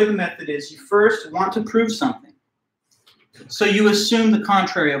deploy the method is you first want to prove something. So you assume the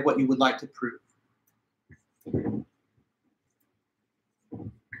contrary of what you would like to prove.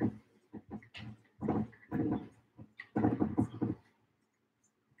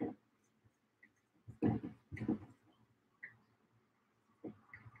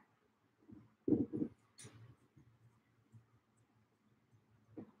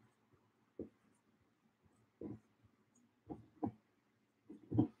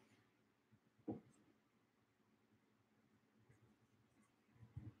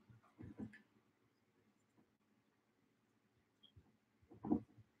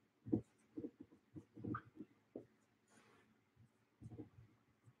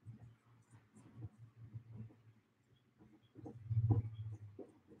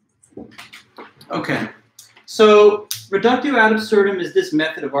 Okay, so reductio ad absurdum is this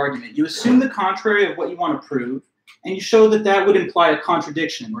method of argument. You assume the contrary of what you want to prove, and you show that that would imply a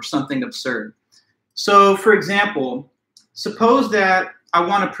contradiction or something absurd. So, for example, suppose that I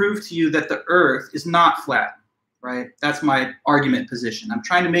want to prove to you that the Earth is not flat, right? That's my argument position. I'm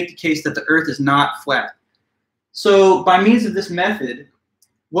trying to make the case that the Earth is not flat. So, by means of this method,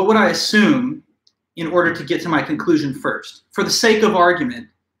 what would I assume in order to get to my conclusion first. For the sake of argument,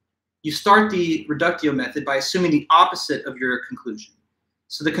 you start the reductio method by assuming the opposite of your conclusion.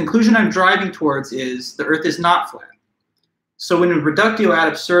 So the conclusion I'm driving towards is the Earth is not flat. So in a reductio ad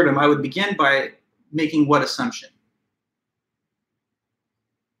absurdum, I would begin by making what assumption?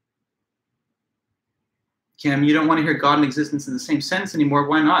 Kim, you don't want to hear God and existence in the same sentence anymore.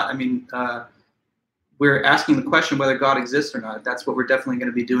 Why not? I mean, we're asking the question whether God exists or not. That's what we're definitely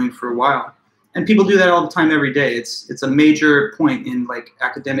going to be doing for a while. And people do that all the time, every day. It's a major point in like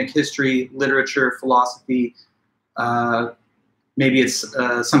academic history, literature, philosophy. Maybe it's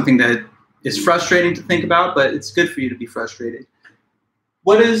something that is frustrating to think about, but it's good for you to be frustrated.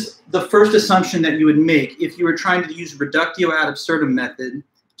 What is the first assumption that you would make if you were trying to use reductio ad absurdum method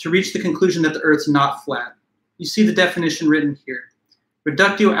to reach the conclusion that the Earth's not flat? You see the definition written here.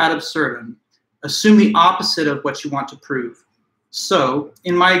 Reductio ad absurdum. Assume the opposite of what you want to prove. So,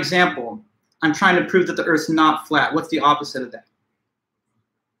 in my example, I'm trying to prove that the Earth's not flat. What's the opposite of that?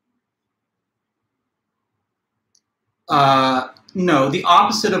 No, the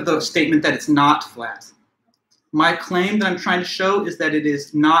opposite of the statement that it's not flat. My claim that I'm trying to show is that it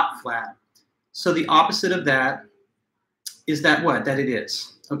is not flat. So the opposite of that is that what? That it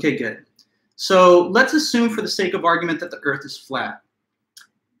is. Okay, good. So let's assume for the sake of argument that the Earth is flat.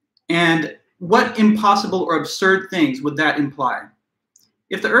 And what impossible or absurd things would that imply?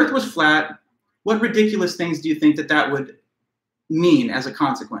 If the Earth was flat, what ridiculous things do you think that that would mean as a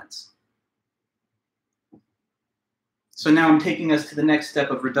consequence? So now I'm taking us to the next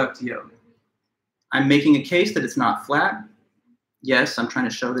step of reductio. I'm making a case that it's not flat. Yes, I'm trying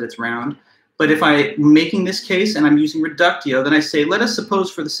to show that it's round. But if I'm making this case and I'm using reductio, then I say, let us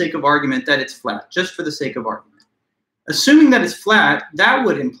suppose for the sake of argument that it's flat, just for the sake of argument. Assuming that it's flat, that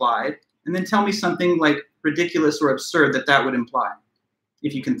would imply, and then tell me something like ridiculous or absurd that that would imply,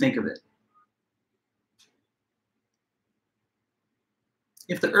 if you can think of it.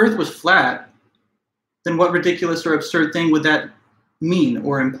 If the Earth was flat, then what ridiculous or absurd thing would that mean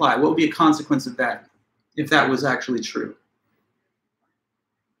or imply? What would be a consequence of that if that was actually true?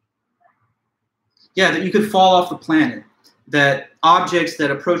 Yeah, that you could fall off the planet, that objects that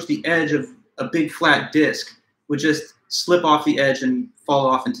approach the edge of a big flat disk would just slip off the edge and fall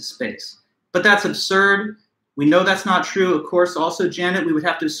off into space. But that's absurd. We know that's not true. Of course, also, Janet, we would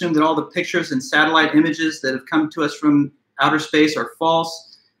have to assume that all the pictures and satellite images that have come to us from outer space are false.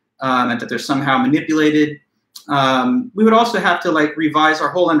 And that they're somehow manipulated. We would also have to like revise our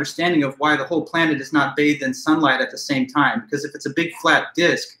whole understanding of why the whole planet is not bathed in sunlight at the same time. Because if it's a big flat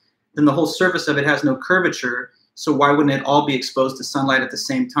disk, then the whole surface of it has no curvature. So why wouldn't it all be exposed to sunlight at the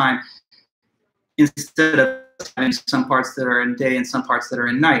same time instead of having some parts that are in day and some parts that are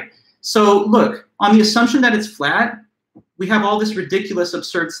in night? So look, on the assumption that it's flat, we have all this ridiculous,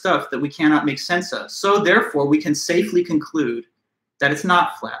 absurd stuff that we cannot make sense of. So therefore, we can safely conclude that it's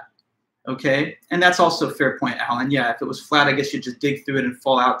not flat. Okay, and that's also a fair point, Alan. Yeah, if it was flat, I guess you'd just dig through it and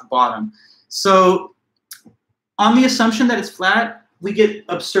fall out the bottom. So on the assumption that it's flat, we get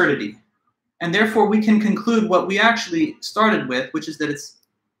absurdity. And therefore, we can conclude what we actually started with, which is that it's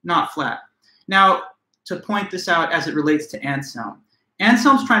not flat. Now, to point this out as it relates to Anselm,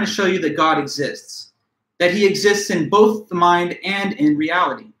 Anselm's trying to show you that God exists, that he exists in both the mind and in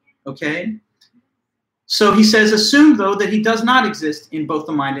reality, okay? So he says, assume, though, that he does not exist in both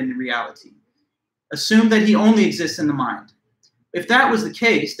the mind and in reality. Assume that he only exists in the mind. If that was the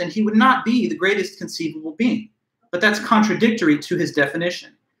case, then he would not be the greatest conceivable being. But that's contradictory to his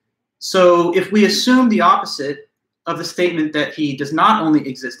definition. So if we assume the opposite of the statement that he does not only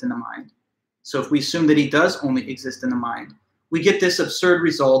exist in the mind, so if we assume that he does only exist in the mind, we get this absurd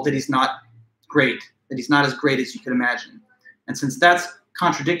result that he's not great, that he's not as great as you could imagine. And since that's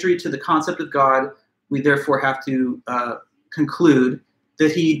contradictory to the concept of God, we therefore have to conclude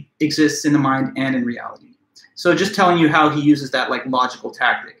that he exists in the mind and in reality. So just telling you how he uses that like logical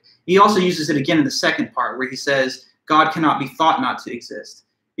tactic. He also uses it again in the second part where he says, God cannot be thought not to exist.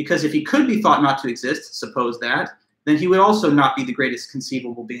 Because if he could be thought not to exist, suppose that, then he would also not be the greatest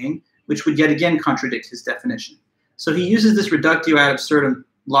conceivable being, which would yet again contradict his definition. So he uses this reductio ad absurdum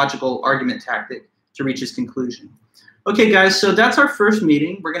logical argument tactic to reach his conclusion. Okay, guys, so that's our first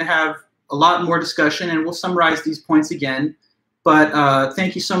meeting. We're going to have a lot more discussion, and we'll summarize these points again. But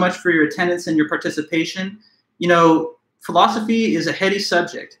thank you so much for your attendance and your participation. You know, philosophy is a heady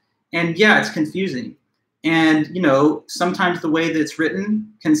subject, and yeah, it's confusing. And, you know, sometimes the way that it's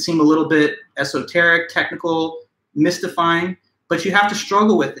written can seem a little bit esoteric, technical, mystifying, but you have to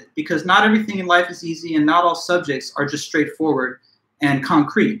struggle with it because not everything in life is easy and not all subjects are just straightforward and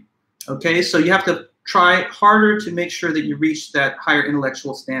concrete. Okay, so you have to try harder to make sure that you reach that higher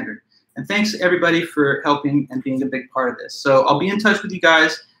intellectual standard. And thanks everybody for helping and being a big part of this. So I'll be in touch with you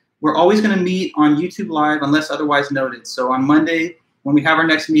guys. We're always going to meet on YouTube Live unless otherwise noted. So on Monday, when we have our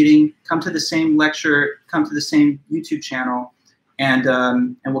next meeting, come to the same lecture, come to the same YouTube channel, and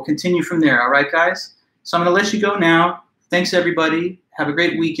we'll continue from there. All right, guys? So I'm going to let you go now. Thanks, everybody. Have a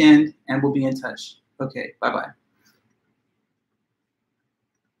great weekend, and we'll be in touch. Okay, bye-bye.